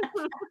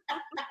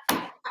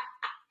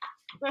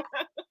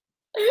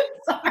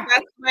 The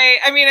best way.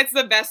 I mean, it's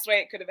the best way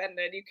it could have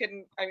ended. I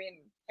couldn't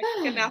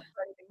ask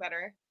for anything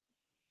better.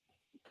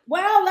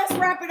 Well, let's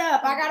wrap it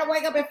up. I got to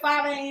wake up at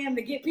 5 a.m.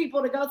 to get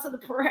people to go to the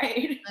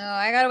parade. Oh,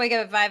 I got to wake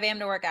up at 5 a.m.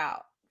 to work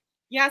out.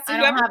 Yeah, so I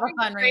don't have a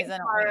fun reason.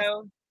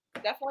 Tomorrow,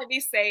 definitely be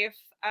safe.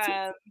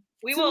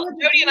 We will.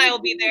 Jody and I will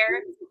be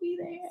there.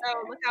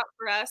 So look out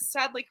for us.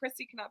 Sadly,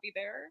 Chrissy cannot be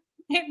there.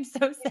 I'm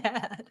so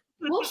sad.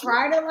 We'll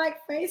try to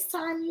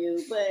FaceTime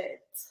you, but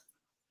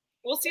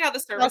we'll see how the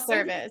service. I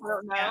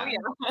don't know.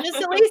 Yeah.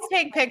 Just at least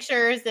take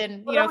pictures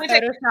and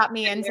Photoshop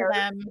me into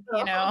them.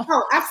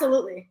 Oh,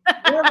 absolutely.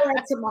 We're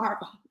there tomorrow.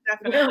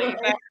 Definitely.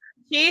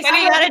 Jeez,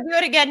 we got to do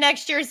it again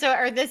next year,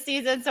 or this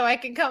season, so I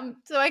can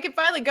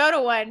finally go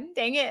to one.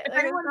 Dang it!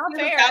 Like, it's not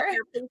fair.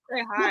 The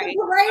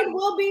parade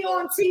will be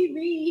on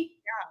TV.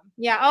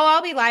 Yeah. Oh,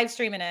 I'll be live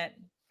streaming it.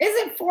 Is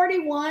it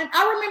 41?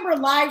 I remember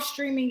live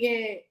streaming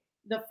it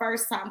the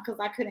first time because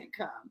I couldn't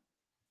come,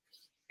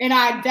 and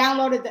I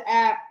downloaded the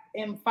app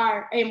and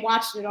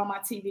watched it on my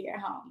TV at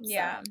home. So.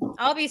 Yeah,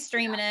 I'll be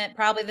streaming it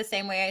probably the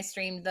same way I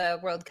streamed the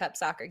World Cup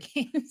soccer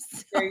games.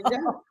 So. There you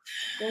go.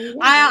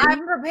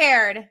 I'm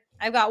prepared.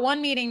 I've got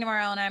one meeting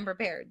tomorrow and I'm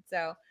prepared.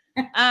 So,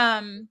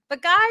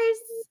 but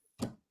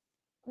guys,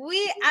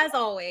 we, as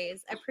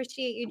always,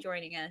 appreciate you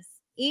joining us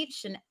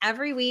each and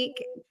every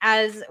week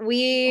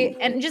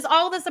and just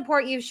all the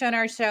support you've shown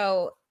our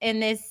show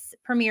in this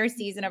premiere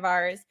season of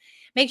ours.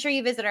 Make sure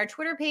you visit our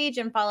Twitter page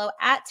and follow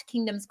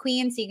 @Kingdoms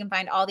Queen so you can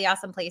find all the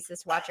awesome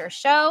places to watch our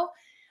show.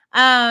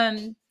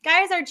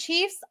 Guys, our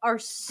Chiefs are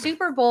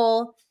Super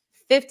Bowl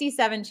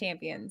 57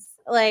 champions,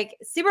 like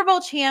Super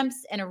Bowl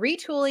champs in a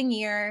retooling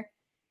year.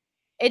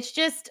 It's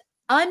just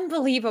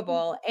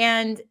unbelievable.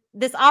 And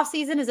this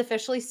offseason has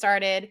officially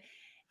started.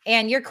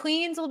 And your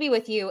queens will be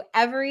with you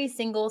every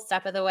single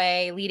step of the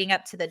way leading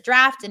up to the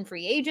draft and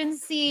free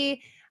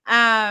agency.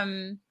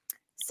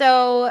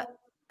 So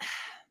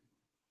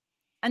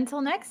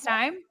until next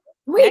time.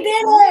 We did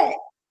it.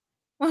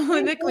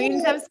 The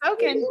queens have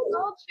spoken.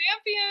 All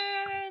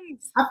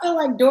champions. I feel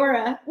like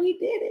Dora. We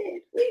did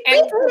it. We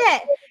did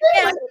it.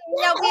 Yeah,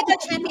 we the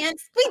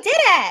champions. We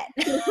did it.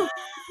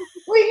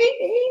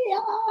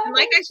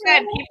 Like I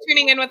said, keep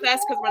tuning in with us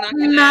because we're not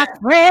going to. My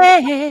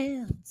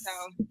friends. So.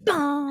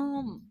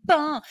 Boom,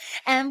 boom.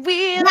 And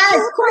we'll.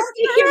 Guys,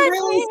 Chrissy can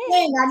really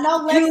sing. I know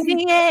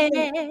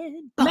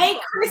Lexi.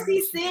 Make Chrissy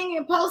sing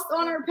and post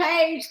on her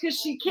page because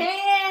she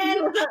can.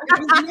 You've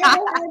never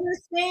heard her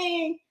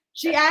sing.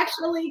 She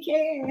actually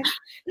can.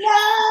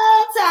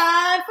 No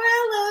time for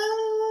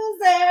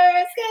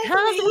losers.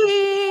 Because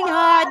we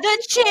are the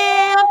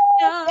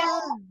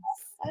champions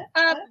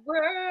of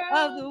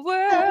the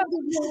world.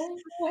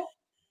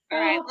 All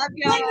right, love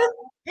y'all.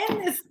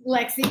 In this,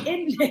 Lexi.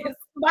 In this.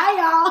 Bye,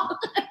 y'all.